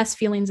the best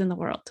feelings in the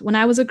world. When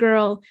I was a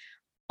girl,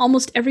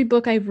 almost every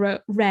book I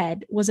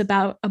read was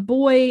about a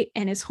boy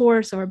and his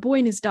horse or a boy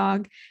and his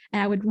dog.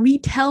 And I would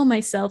retell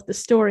myself the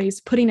stories,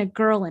 putting a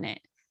girl in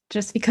it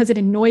just because it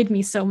annoyed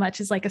me so much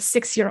as like a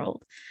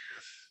 6-year-old.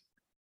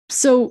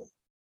 So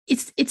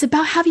it's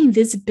about having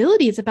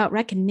visibility. It's about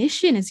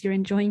recognition as you're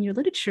enjoying your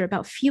literature,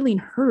 about feeling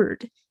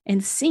heard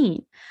and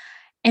seen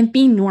and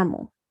being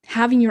normal,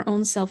 having your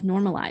own self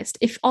normalized.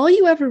 If all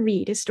you ever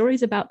read is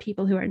stories about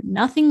people who are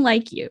nothing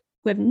like you,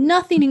 who have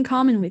nothing in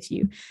common with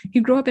you, who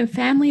grow up in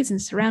families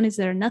and surroundings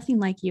that are nothing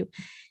like you,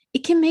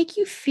 it can make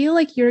you feel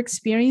like your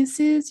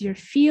experiences, your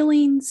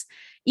feelings,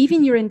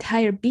 even your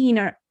entire being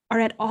are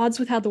at odds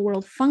with how the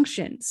world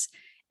functions.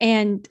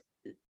 And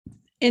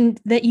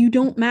that you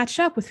don't match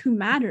up with who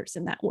matters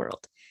in that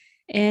world.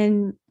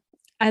 And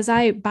as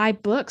I buy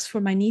books for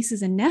my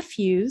nieces and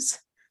nephews,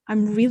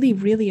 I'm really,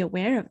 really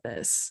aware of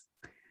this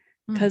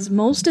because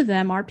most of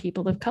them are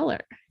people of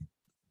color.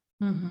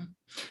 Mm-hmm.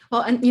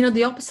 Well, and you know,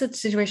 the opposite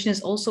situation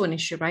is also an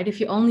issue, right? If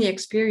you only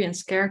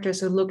experience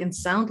characters who look and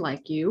sound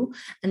like you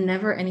and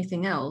never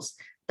anything else,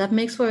 that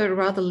makes for a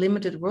rather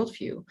limited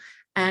worldview.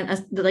 And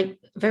as the like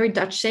very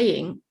Dutch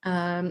saying,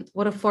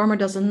 what a farmer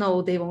doesn't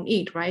know, they won't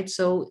eat, right?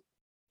 So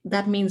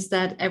that means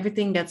that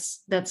everything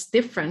that's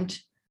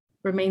different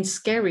remains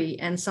scary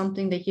and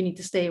something that you need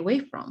to stay away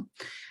from.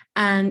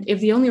 And if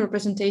the only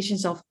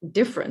representations of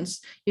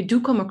difference you do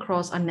come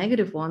across are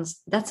negative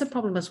ones, that's a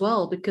problem as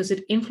well, because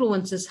it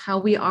influences how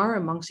we are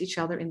amongst each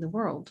other in the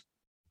world.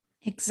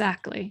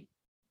 Exactly.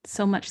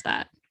 So much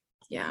that.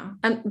 Yeah.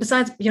 And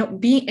besides, you know,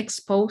 being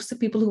exposed to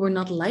people who are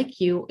not like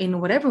you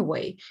in whatever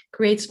way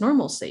creates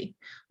normalcy.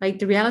 Like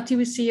the reality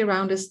we see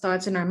around us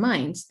starts in our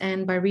minds.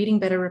 And by reading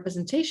better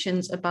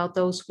representations about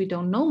those we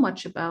don't know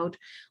much about,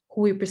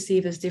 who we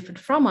perceive as different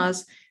from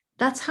us,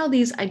 that's how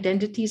these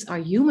identities are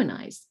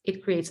humanized.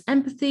 It creates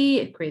empathy,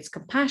 it creates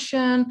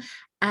compassion,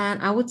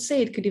 and I would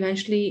say it could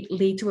eventually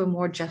lead to a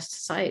more just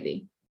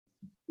society.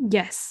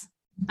 Yes,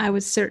 I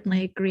would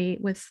certainly agree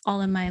with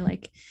all of my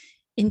like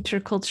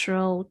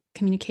intercultural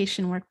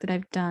communication work that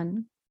I've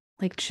done.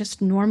 Like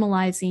just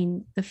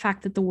normalizing the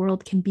fact that the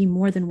world can be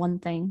more than one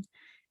thing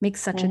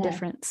makes such a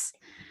difference.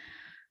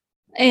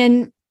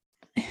 And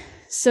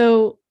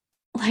so,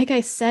 like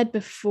I said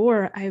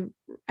before,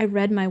 I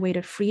read my way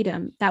to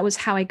freedom. That was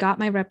how I got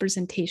my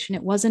representation.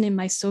 It wasn't in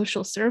my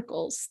social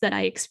circles that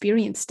I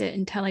experienced it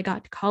until I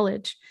got to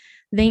college.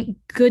 Thank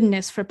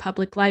goodness for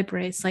public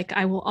libraries. Like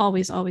I will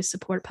always, always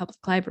support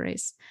public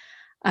libraries.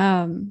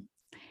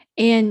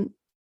 And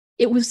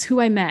it was who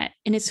I met,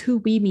 and it's who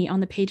we meet on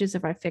the pages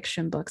of our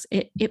fiction books.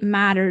 It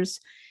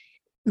matters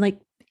like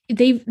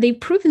they've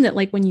proven that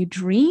like when you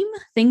dream,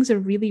 things are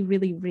really,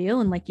 really real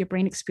and like your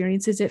brain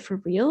experiences it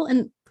for real.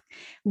 And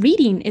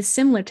reading is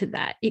similar to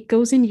that. It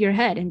goes into your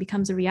head and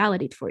becomes a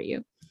reality for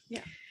you.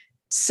 Yeah.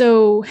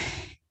 So,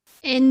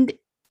 and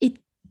it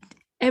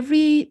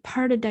every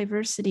part of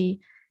diversity,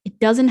 it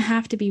doesn't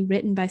have to be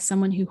written by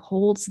someone who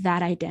holds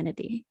that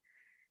identity.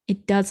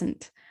 It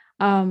doesn't.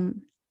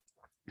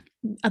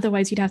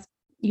 Otherwise,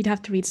 you'd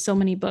have to read so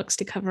many books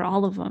to cover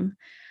all of them,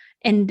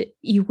 and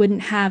you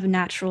wouldn't have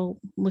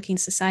natural looking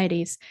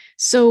societies.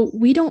 So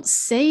we don't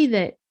say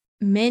that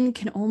men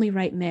can only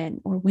write men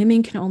or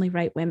women can only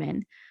write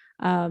women.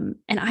 And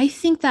I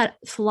think that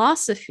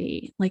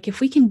philosophy, like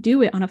if we can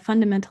do it on a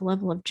fundamental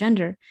level of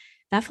gender,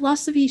 that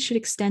philosophy should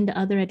extend to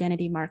other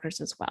identity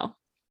markers as well.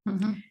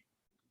 Mm-hmm.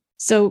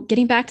 So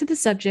getting back to the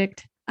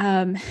subject,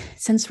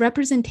 since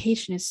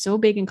representation is so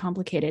big and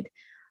complicated,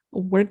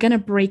 we're going to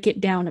break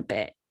it down a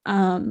bit.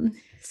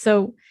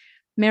 So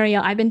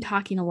Marielle, I've been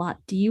talking a lot.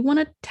 Do you want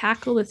to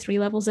tackle the 3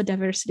 levels of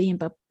diversity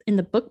in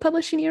the book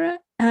publishing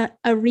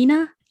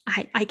arena?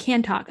 I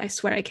can talk. I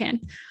swear I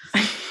can.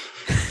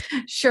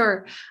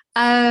 Sure.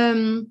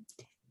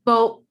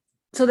 Well,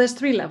 so there's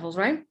 3 levels,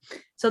 right?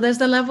 So there's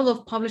the level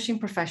of publishing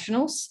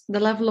professionals, the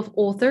level of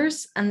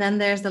authors, and then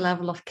there's the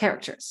level of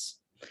characters.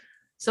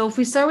 So if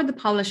we start with the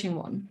publishing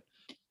one,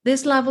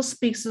 this level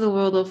speaks to the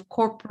world of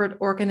corporate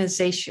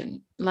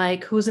organization,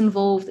 like who's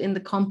involved in the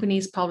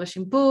company's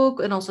publishing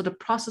book and also the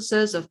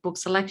processes of book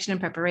selection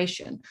and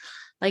preparation.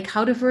 Like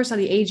how diverse are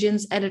the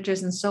agents,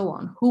 editors, and so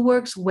on? Who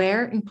works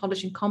where in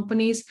publishing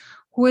companies?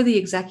 Who are the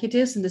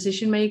executives and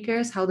decision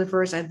makers? How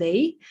diverse are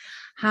they?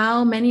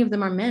 How many of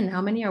them are men?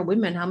 How many are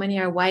women? How many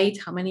are white?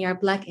 How many are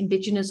Black,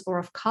 Indigenous, or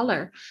of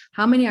color?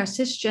 How many are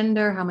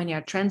cisgender? How many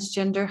are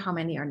transgender? How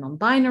many are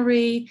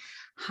non-binary?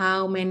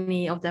 How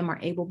many of them are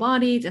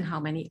able-bodied and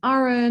how many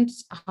aren't?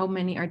 How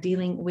many are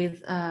dealing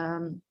with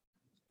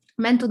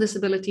mental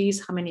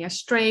disabilities? How many are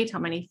straight? How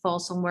many fall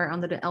somewhere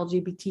under the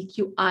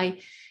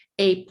LGBTQIA+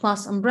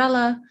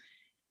 umbrella?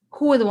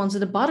 Who are the ones at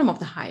the bottom of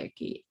the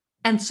hierarchy?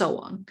 And so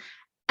on.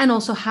 And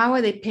also, how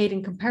are they paid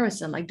in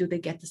comparison? Like, do they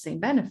get the same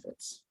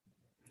benefits?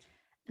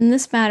 And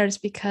this matters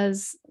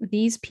because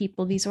these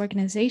people, these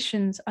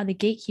organizations are the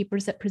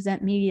gatekeepers that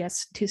present media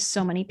to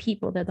so many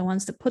people. They're the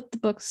ones that put the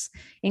books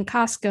in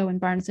Costco and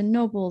Barnes and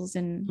Nobles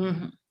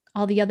and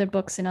all the other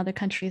books in other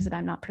countries that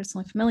I'm not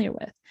personally familiar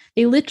with.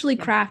 They literally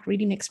craft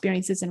reading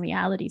experiences and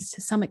realities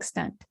to some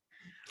extent.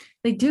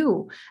 They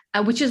do,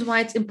 which is why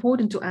it's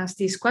important to ask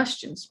these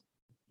questions.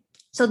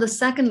 So the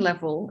second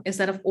level is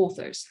that of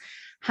authors.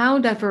 How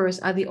diverse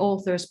are the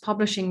authors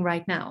publishing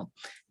right now?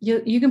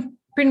 You can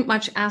pretty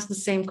much ask the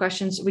same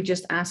questions we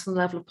just asked on the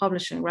level of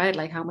publishing, right?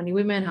 Like how many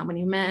women, how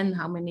many men,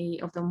 how many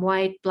of them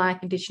white,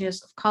 Black,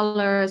 Indigenous, of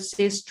color,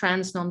 cis,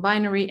 trans,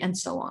 non-binary, and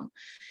so on.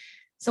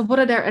 So what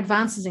are their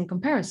advances in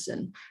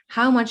comparison?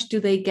 How much do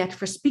they get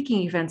for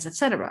speaking events,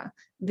 etc.?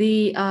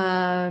 The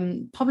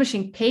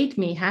publishing paid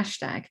me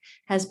hashtag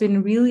has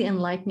been really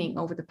enlightening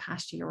over the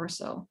past year or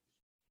so.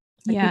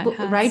 Like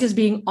writers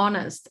being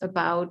honest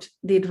about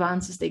the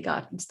advances they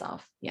got and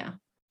stuff. Yeah.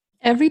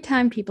 Every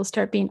time people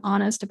start being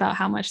honest about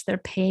how much they're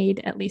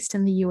paid, at least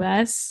in the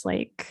US,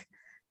 like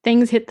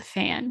things hit the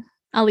fan.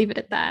 I'll leave it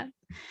at that.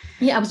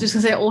 Yeah, I was just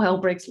gonna say all hell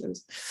breaks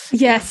loose.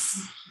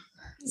 Yes.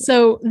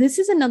 So this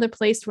is another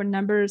place where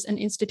numbers and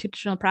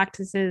institutional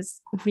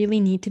practices really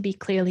need to be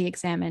clearly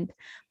examined.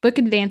 Book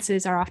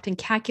advances are often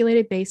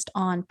calculated based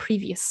on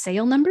previous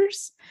sale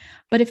numbers.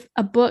 But if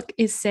a book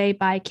is, say,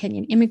 by a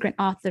Kenyan immigrant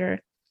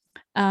author,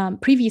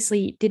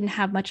 previously didn't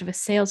have much of a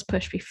sales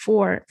push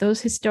before,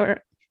 those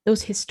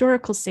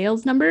historical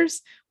sales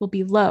numbers will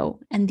be low,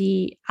 and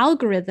the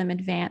algorithmic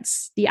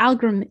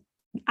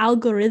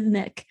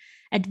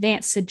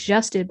advance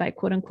suggested by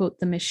quote unquote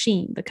the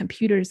machine, the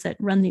computers that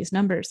run these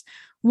numbers,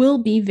 will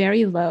be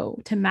very low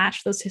to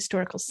match those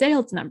historical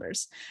sales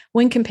numbers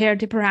when compared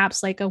to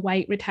perhaps like a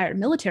white retired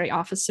military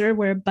officer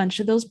where a bunch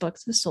of those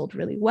books have sold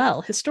really well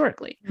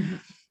historically. Mm-hmm.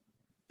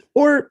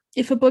 Or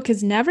if a book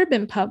has never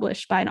been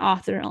published by an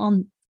author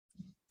on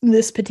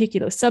this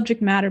particular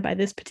subject matter by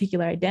this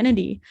particular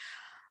identity,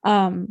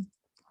 then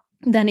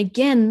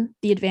again,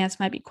 the advance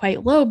might be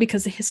quite low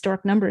because the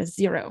historic number is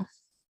 0.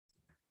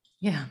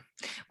 Yeah,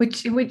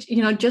 which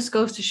just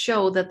goes to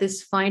show that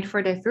this fight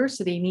for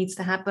diversity needs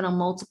to happen on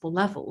multiple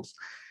levels.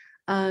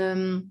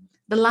 The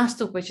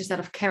last of which is that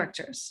of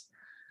characters,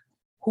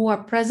 who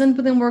are present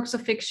within works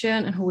of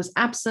fiction and who is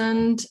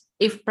absent.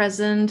 If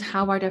present,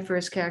 how are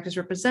diverse characters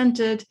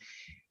represented?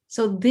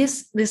 So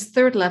this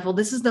third level,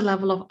 this is the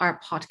level of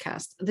our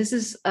podcast. This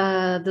is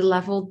the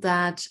level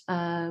that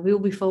we will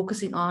be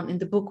focusing on in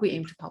the book we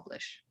aim to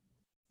publish.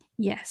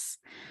 Yes.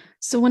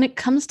 So when it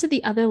comes to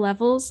the other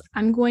levels,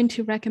 I'm going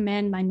to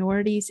recommend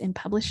Minorities in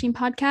Publishing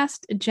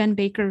podcast. Jen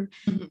Baker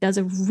does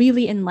a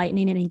really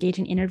enlightening and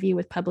engaging interview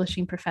with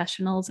publishing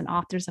professionals and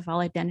authors of all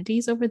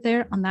identities over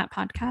there on that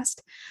podcast.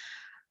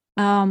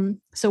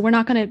 So we're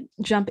not going to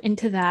jump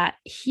into that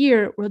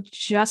here. We're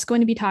just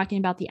going to be talking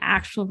about the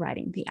actual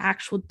writing, the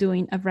actual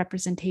doing of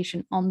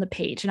representation on the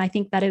page. And I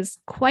think that is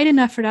quite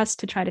enough for us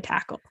to try to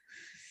tackle.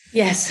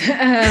 Yes.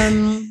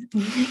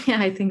 Yeah,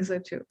 I think so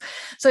too.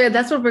 So yeah,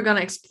 that's what we're going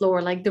to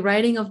explore, like the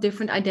writing of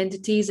different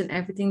identities and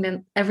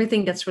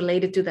everything that's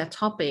related to that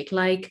topic,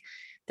 like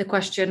the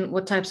question,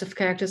 what types of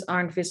characters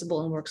aren't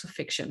visible in works of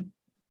fiction?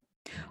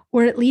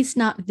 Or at least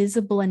not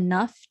visible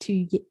enough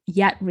to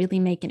yet really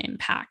make an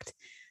impact.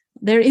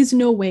 There is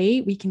no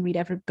way we can read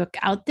every book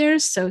out there,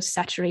 so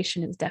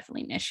saturation is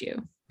definitely an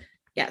issue.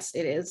 Yes,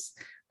 it is.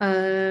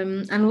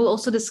 And we'll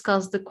also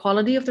discuss the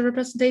quality of the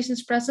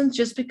representations present.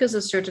 Just because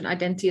a certain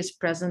identity is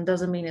present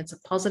doesn't mean it's a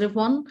positive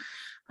one.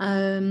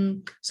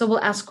 So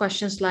we'll ask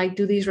questions like,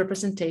 do these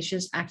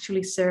representations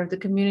actually serve the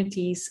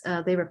communities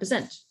they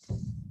represent?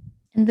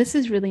 And this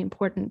is really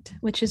important,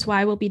 which is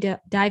why we'll be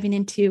diving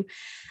into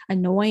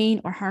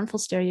annoying or harmful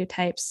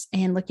stereotypes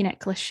and looking at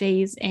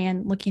cliches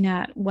and looking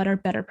at what are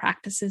better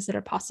practices that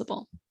are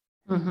possible.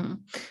 Mm-hmm.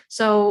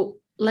 So,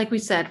 like we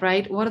said,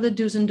 right? What are the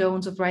do's and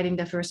don'ts of writing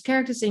diverse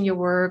characters in your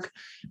work?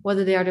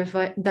 Whether they are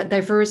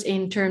diverse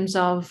in terms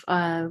of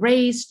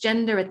race,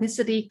 gender,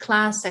 ethnicity,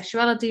 class,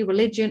 sexuality,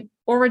 religion,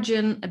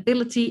 origin,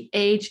 ability,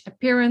 age,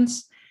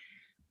 appearance.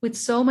 With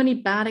so many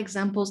bad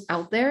examples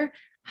out there,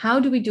 how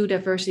do we do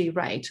diversity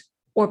right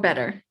or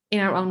better in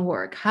our own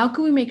work? How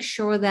can we make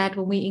sure that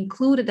when we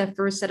include a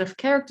diverse set of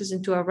characters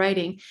into our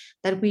writing,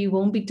 that we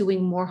won't be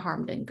doing more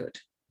harm than good?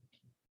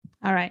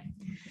 All right.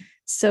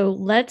 So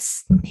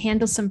let's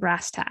handle some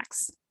brass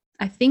tacks.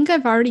 I think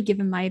I've already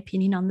given my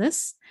opinion on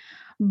this,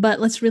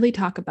 but let's really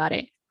talk about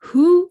it.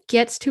 Who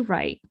gets to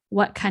write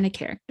what kind of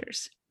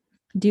characters?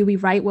 Do we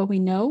write what we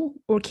know,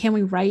 or can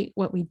we write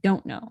what we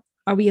don't know?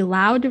 Are we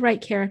allowed to write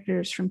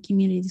characters from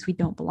communities we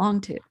don't belong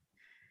to?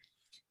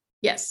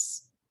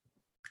 Yes.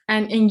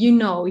 And you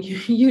know,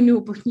 you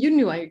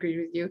knew I agree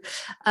with you.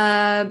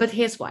 But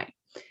here's why.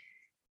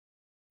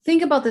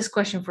 Think about this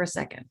question for a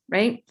second,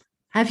 right?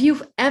 Have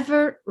you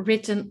ever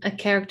written a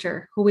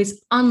character who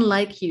is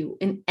unlike you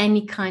in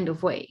any kind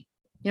of way?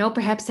 You know,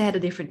 perhaps they had a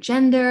different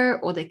gender,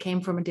 or they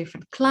came from a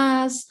different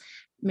class.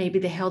 Maybe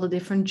they held a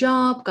different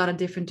job, got a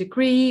different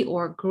degree,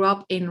 or grew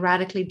up in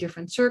radically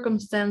different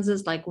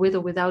circumstances, like with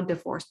or without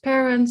divorced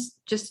parents,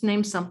 just to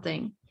name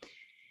something.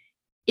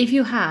 If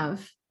you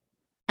have,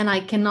 and I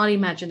cannot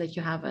imagine that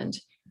you haven't,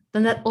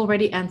 then that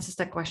already answers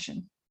that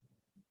question.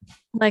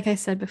 Like I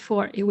said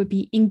before, it would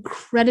be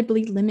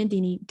incredibly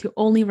limiting to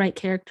only write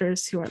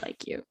characters who are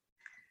like you.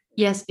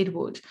 Yes, it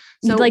would.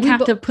 So you'd like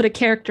have to put a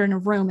character in a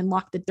room and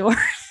lock the door.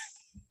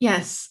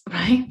 Yes,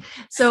 right.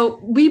 So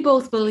we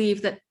both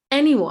believe that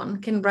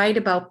anyone can write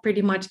about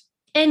pretty much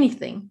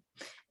anything,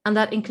 and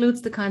that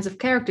includes the kinds of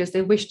characters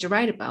they wish to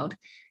write about,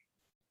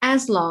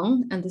 as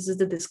long, and this is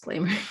the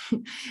disclaimer,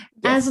 yes,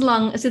 as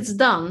long as it's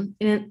done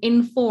in an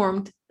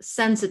informed,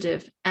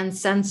 sensitive, and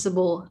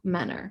sensible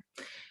manner,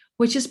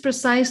 which is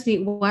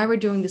precisely why we're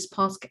doing this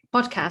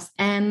podcast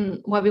and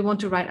why we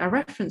want to write a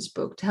reference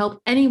book to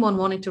help anyone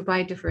wanting to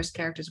write diverse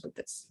characters with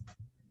this.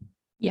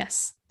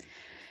 Yes.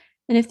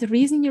 And if the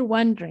reason you're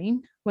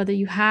wondering whether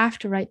you have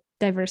to write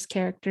diverse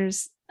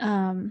characters,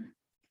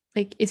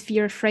 like if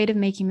you're afraid of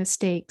making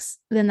mistakes,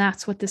 then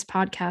that's what this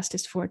podcast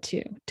is for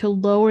too, to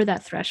lower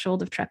that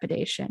threshold of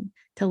trepidation,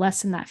 to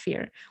lessen that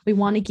fear. We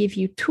want to give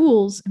you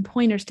tools and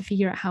pointers to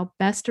figure out how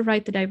best to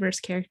write the diverse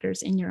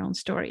characters in your own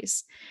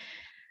stories.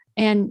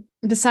 And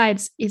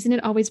besides, isn't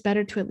it always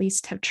better to at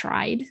least have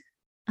tried?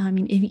 I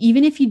mean,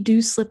 even if you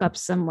do slip up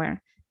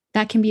somewhere,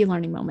 that can be a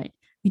learning moment.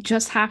 We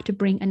just have to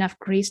bring enough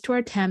grace to our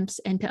attempts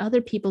and to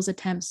other people's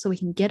attempts so we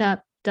can get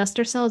up, dust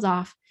ourselves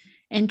off,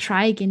 and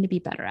try again to be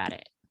better at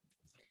it.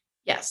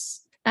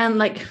 Yes. And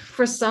like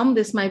for some,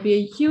 this might be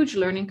a huge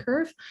learning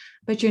curve,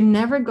 but you're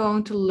never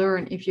going to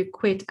learn if you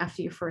quit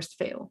after you first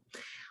fail.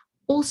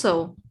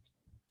 Also,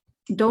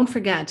 don't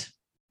forget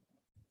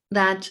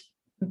that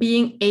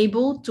being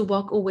able to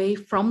walk away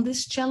from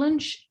this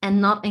challenge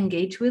and not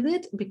engage with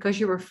it because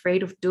you're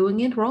afraid of doing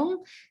it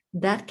wrong,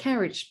 that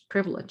carries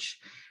privilege.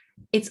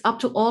 It's up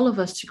to all of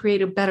us to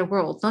create a better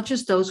world, not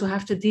just those who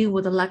have to deal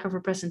with a lack of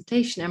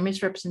representation and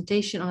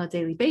misrepresentation on a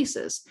daily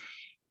basis.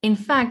 In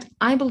fact,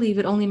 I believe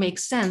it only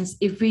makes sense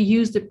if we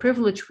use the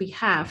privilege we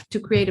have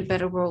to create a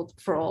better world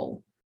for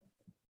all.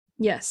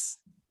 Yes,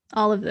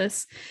 all of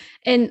this.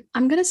 And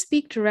I'm going to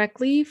speak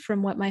directly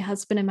from what my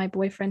husband and my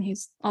boyfriend,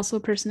 who's also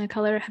a person of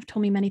color, have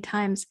told me many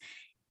times.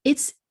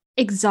 It's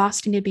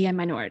exhausting to be a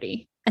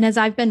minority. And as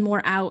I've been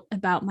more out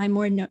about my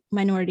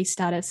minority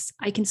status,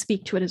 I can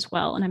speak to it as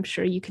well. And I'm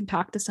sure you can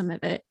talk to some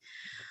of it,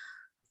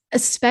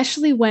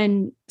 especially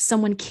when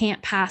someone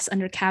can't pass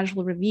under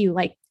casual review,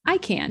 like I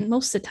can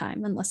most of the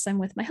time, unless I'm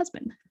with my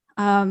husband.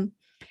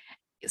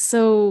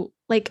 So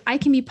like I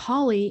can be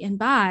poly and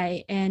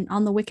bi and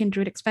on the Wiccan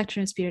Druidic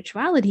spectrum of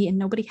spirituality, and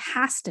nobody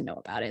has to know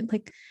about it.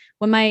 Like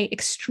when my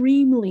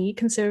extremely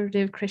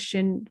conservative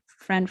Christian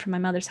friend from my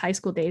mother's high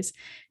school days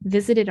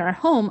visited our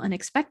home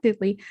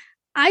unexpectedly,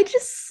 I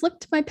just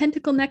slipped my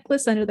pentacle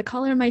necklace under the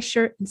collar of my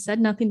shirt and said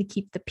nothing to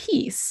keep the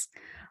peace.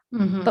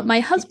 Mm-hmm. But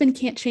my husband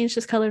can't change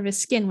the color of his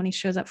skin when he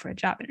shows up for a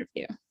job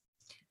interview.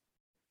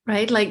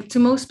 Right? Like to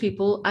most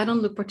people, I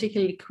don't look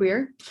particularly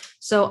queer,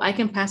 so I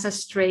can pass as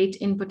straight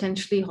in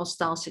potentially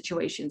hostile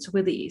situations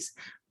with ease.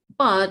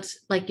 But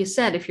like you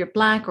said, if you're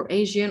Black or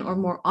Asian or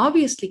more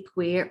obviously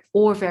queer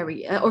or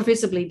very or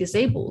visibly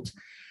disabled,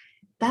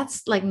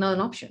 that's like not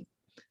an option.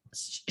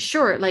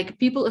 Sure, like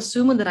people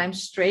assuming that I'm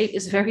straight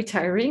is very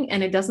tiring,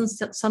 and it doesn't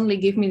suddenly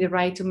give me the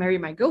right to marry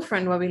my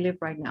girlfriend where we live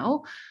right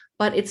now.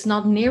 But it's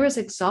not near as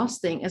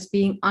exhausting as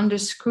being under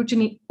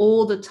scrutiny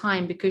all the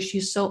time because you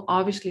so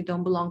obviously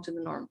don't belong to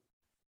the norm.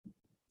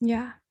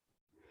 Yeah.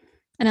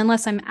 And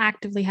unless I'm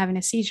actively having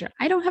a seizure,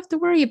 I don't have to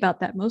worry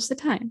about that most of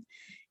the time.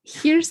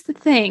 Here's the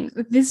thing: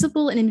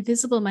 visible and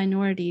invisible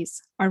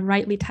minorities are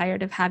rightly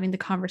tired of having the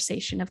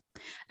conversation of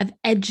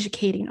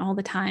educating all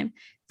the time.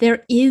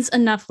 There is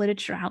enough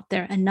literature out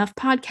there, enough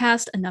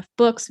podcasts, enough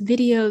books,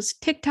 videos,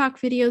 TikTok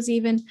videos,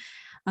 even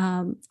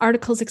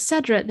articles,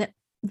 etc.,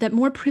 that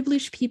more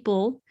privileged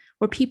people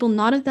or people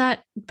not of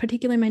that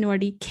particular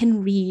minority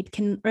can read,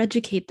 can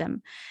educate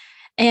them.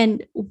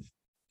 And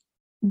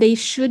they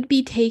should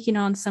be taking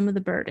on some of the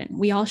burden.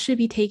 We all should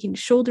be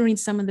shouldering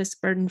some of this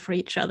burden for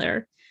each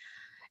other.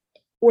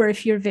 Or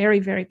if you're very,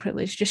 very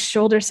privileged, just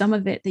shoulder some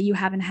of it that you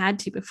haven't had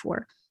to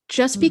before.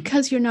 Just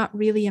because you're not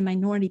really a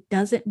minority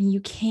doesn't mean you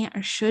can't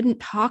or shouldn't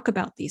talk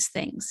about these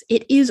things.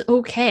 It is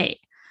okay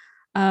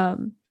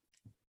to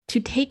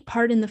take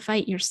part in the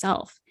fight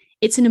yourself.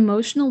 It's an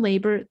emotional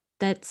labor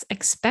that's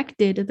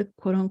expected of the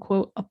quote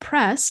unquote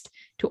oppressed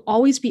to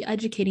always be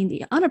educating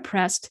the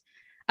unoppressed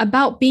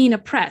about being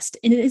oppressed.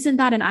 And isn't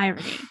that an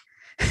irony?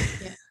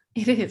 Yeah,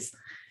 it is.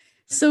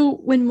 So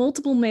when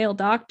multiple male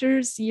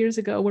doctors years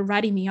ago were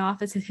writing me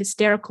off as a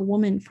hysterical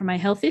woman for my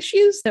health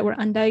issues that were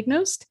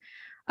undiagnosed,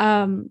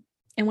 and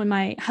when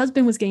my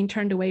husband was getting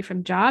turned away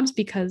from jobs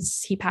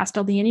because he passed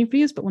all the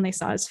interviews, but when they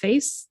saw his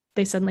face,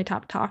 they suddenly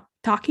stopped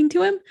talking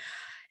to him.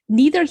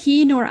 Neither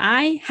he nor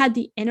I had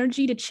the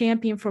energy to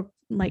champion for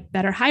like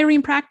better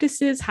hiring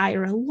practices,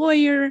 hire a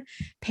lawyer,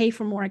 pay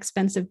for more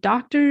expensive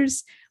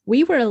doctors.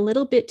 We were a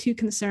little bit too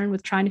concerned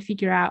with trying to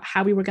figure out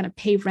how we were going to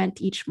pay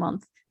rent each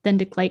month than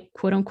to like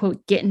quote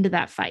unquote get into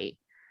that fight.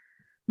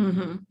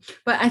 Mm-hmm.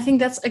 But I think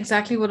that's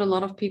exactly what a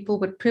lot of people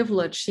with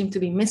privilege seem to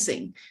be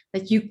missing,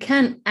 that you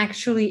can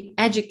actually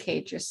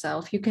educate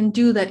yourself. You can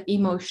do that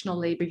emotional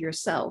labor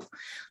yourself.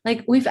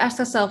 Like we've asked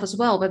ourselves as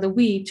well whether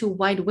we, two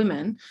white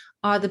women,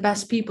 are the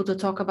best people to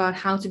talk about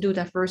how to do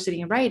diversity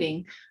in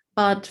writing.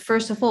 But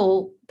first of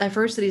all,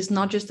 diversity is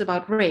not just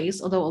about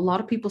race, although a lot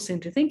of people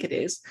seem to think it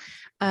is.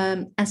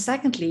 And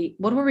secondly,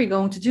 what were we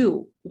going to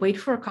do? Wait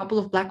for a couple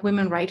of Black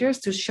women writers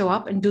to show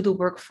up and do the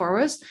work for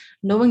us,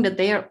 knowing that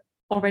they are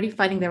already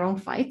fighting their own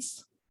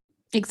fights?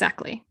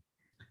 Exactly.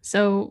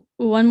 So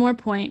one more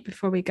point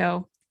before we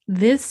go.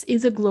 This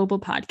is a global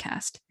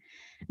podcast.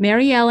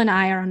 Marielle and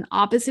I are on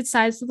opposite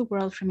sides of the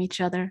world from each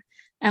other,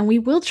 and we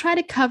will try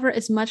to cover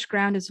as much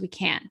ground as we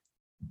can.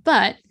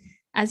 But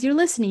as you're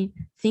listening,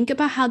 think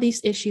about how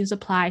these issues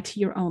apply to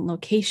your own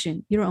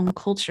location, your own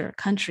culture,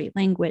 country,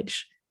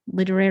 language,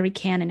 literary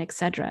canon,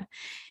 etc.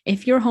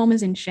 If your home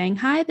is in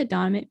Shanghai, the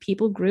dominant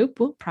people group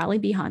will probably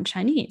be Han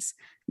Chinese,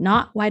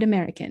 not white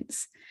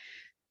Americans.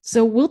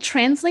 So we'll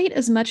translate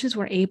as much as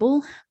we're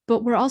able,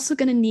 but we're also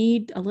going to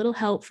need a little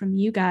help from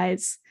you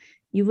guys,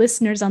 you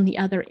listeners on the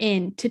other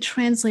end, to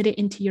translate it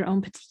into your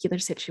own particular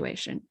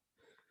situation.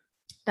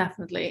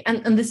 Definitely.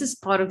 And this is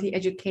part of the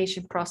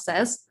education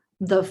process,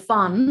 the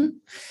fun.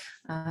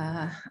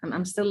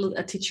 I'm still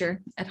a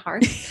teacher at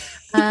heart.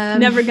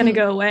 Never going to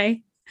go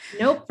away.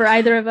 Nope. For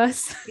either of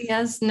us.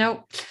 Yes,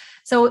 no.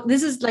 So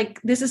this is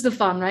the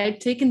fun, right?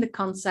 Taking the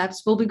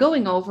concepts we'll be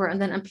going over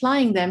and then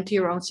applying them to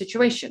your own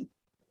situation.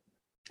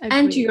 Agreed.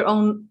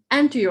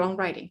 and to your own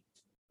writing.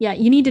 Yeah,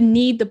 you need to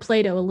knead the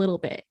Play-Doh a little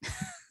bit.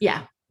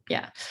 Yeah.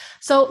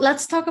 So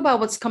let's talk about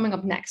what's coming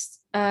up next.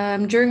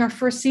 During our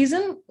first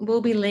season,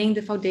 we'll be laying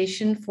the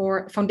foundations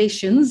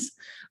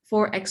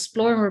for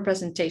exploring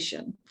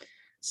representation.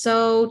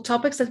 So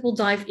topics that we'll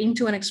dive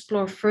into and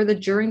explore further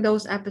during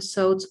those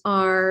episodes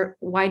are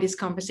why this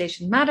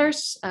conversation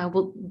matters.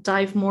 We'll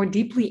dive more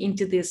deeply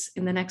into this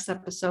in the next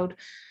episode.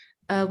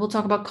 We'll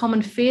talk about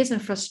common fears and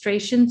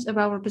frustrations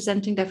about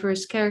representing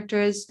diverse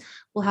characters.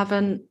 We'll have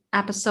an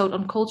episode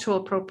on cultural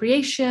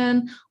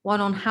appropriation,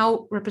 one on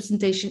how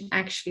representation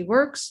actually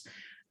works.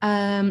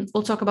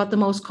 We'll talk about the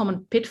most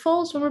common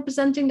pitfalls when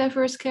representing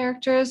diverse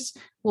characters.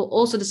 We'll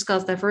also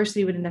discuss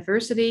diversity within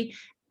diversity,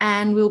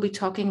 and we'll be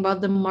talking about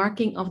the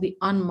marking of the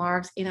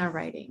unmarked in our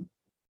writing.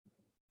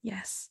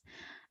 Yes.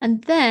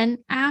 And then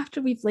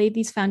after we've laid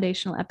these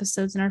foundational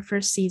episodes in our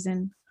first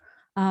season,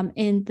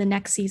 in the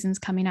next seasons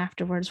coming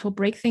afterwards, we'll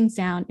break things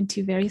down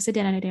into various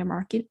identity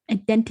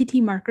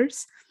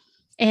markers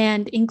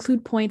and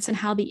include points on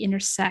how they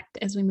intersect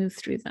as we move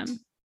through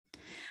them.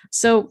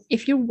 So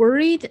if you're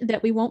worried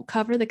that we won't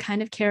cover the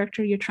kind of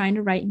character you're trying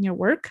to write in your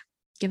work,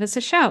 give us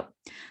a shout.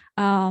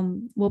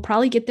 We'll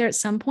probably get there at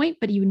some point,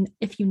 but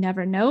if you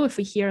never know, if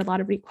we hear a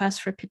lot of requests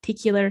for a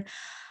particular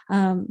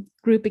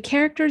group of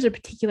characters or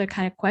particular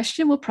kind of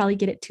question, we'll probably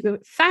get it to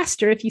it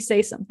faster if you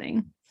say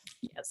something.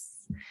 Yes.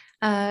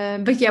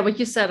 But yeah, what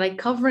you said, like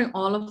covering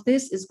all of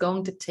this is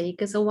going to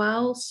take us a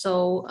while.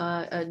 So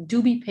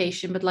do be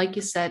patient. But like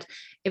you said,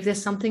 if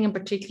there's something in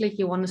particular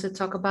you want us to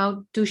talk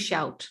about, do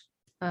shout.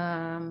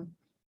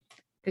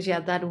 Because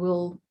that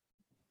will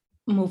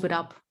move it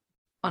up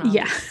on our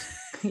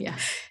list. Yeah.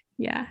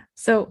 Yeah.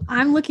 So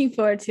I'm looking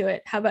forward to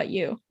it. How about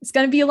you? It's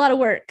going to be a lot of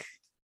work.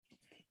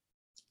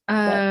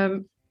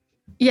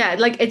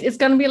 It's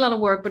going to be a lot of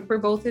work, but we're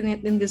both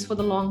in this for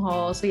the long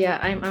haul. So yeah,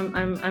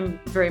 I'm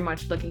very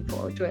much looking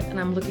forward to it, and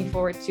I'm looking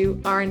forward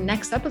to our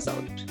next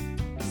episode.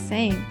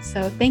 Same.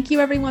 So thank you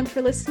everyone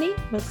for listening.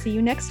 We'll see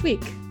you next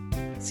week.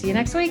 See you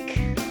next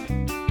week.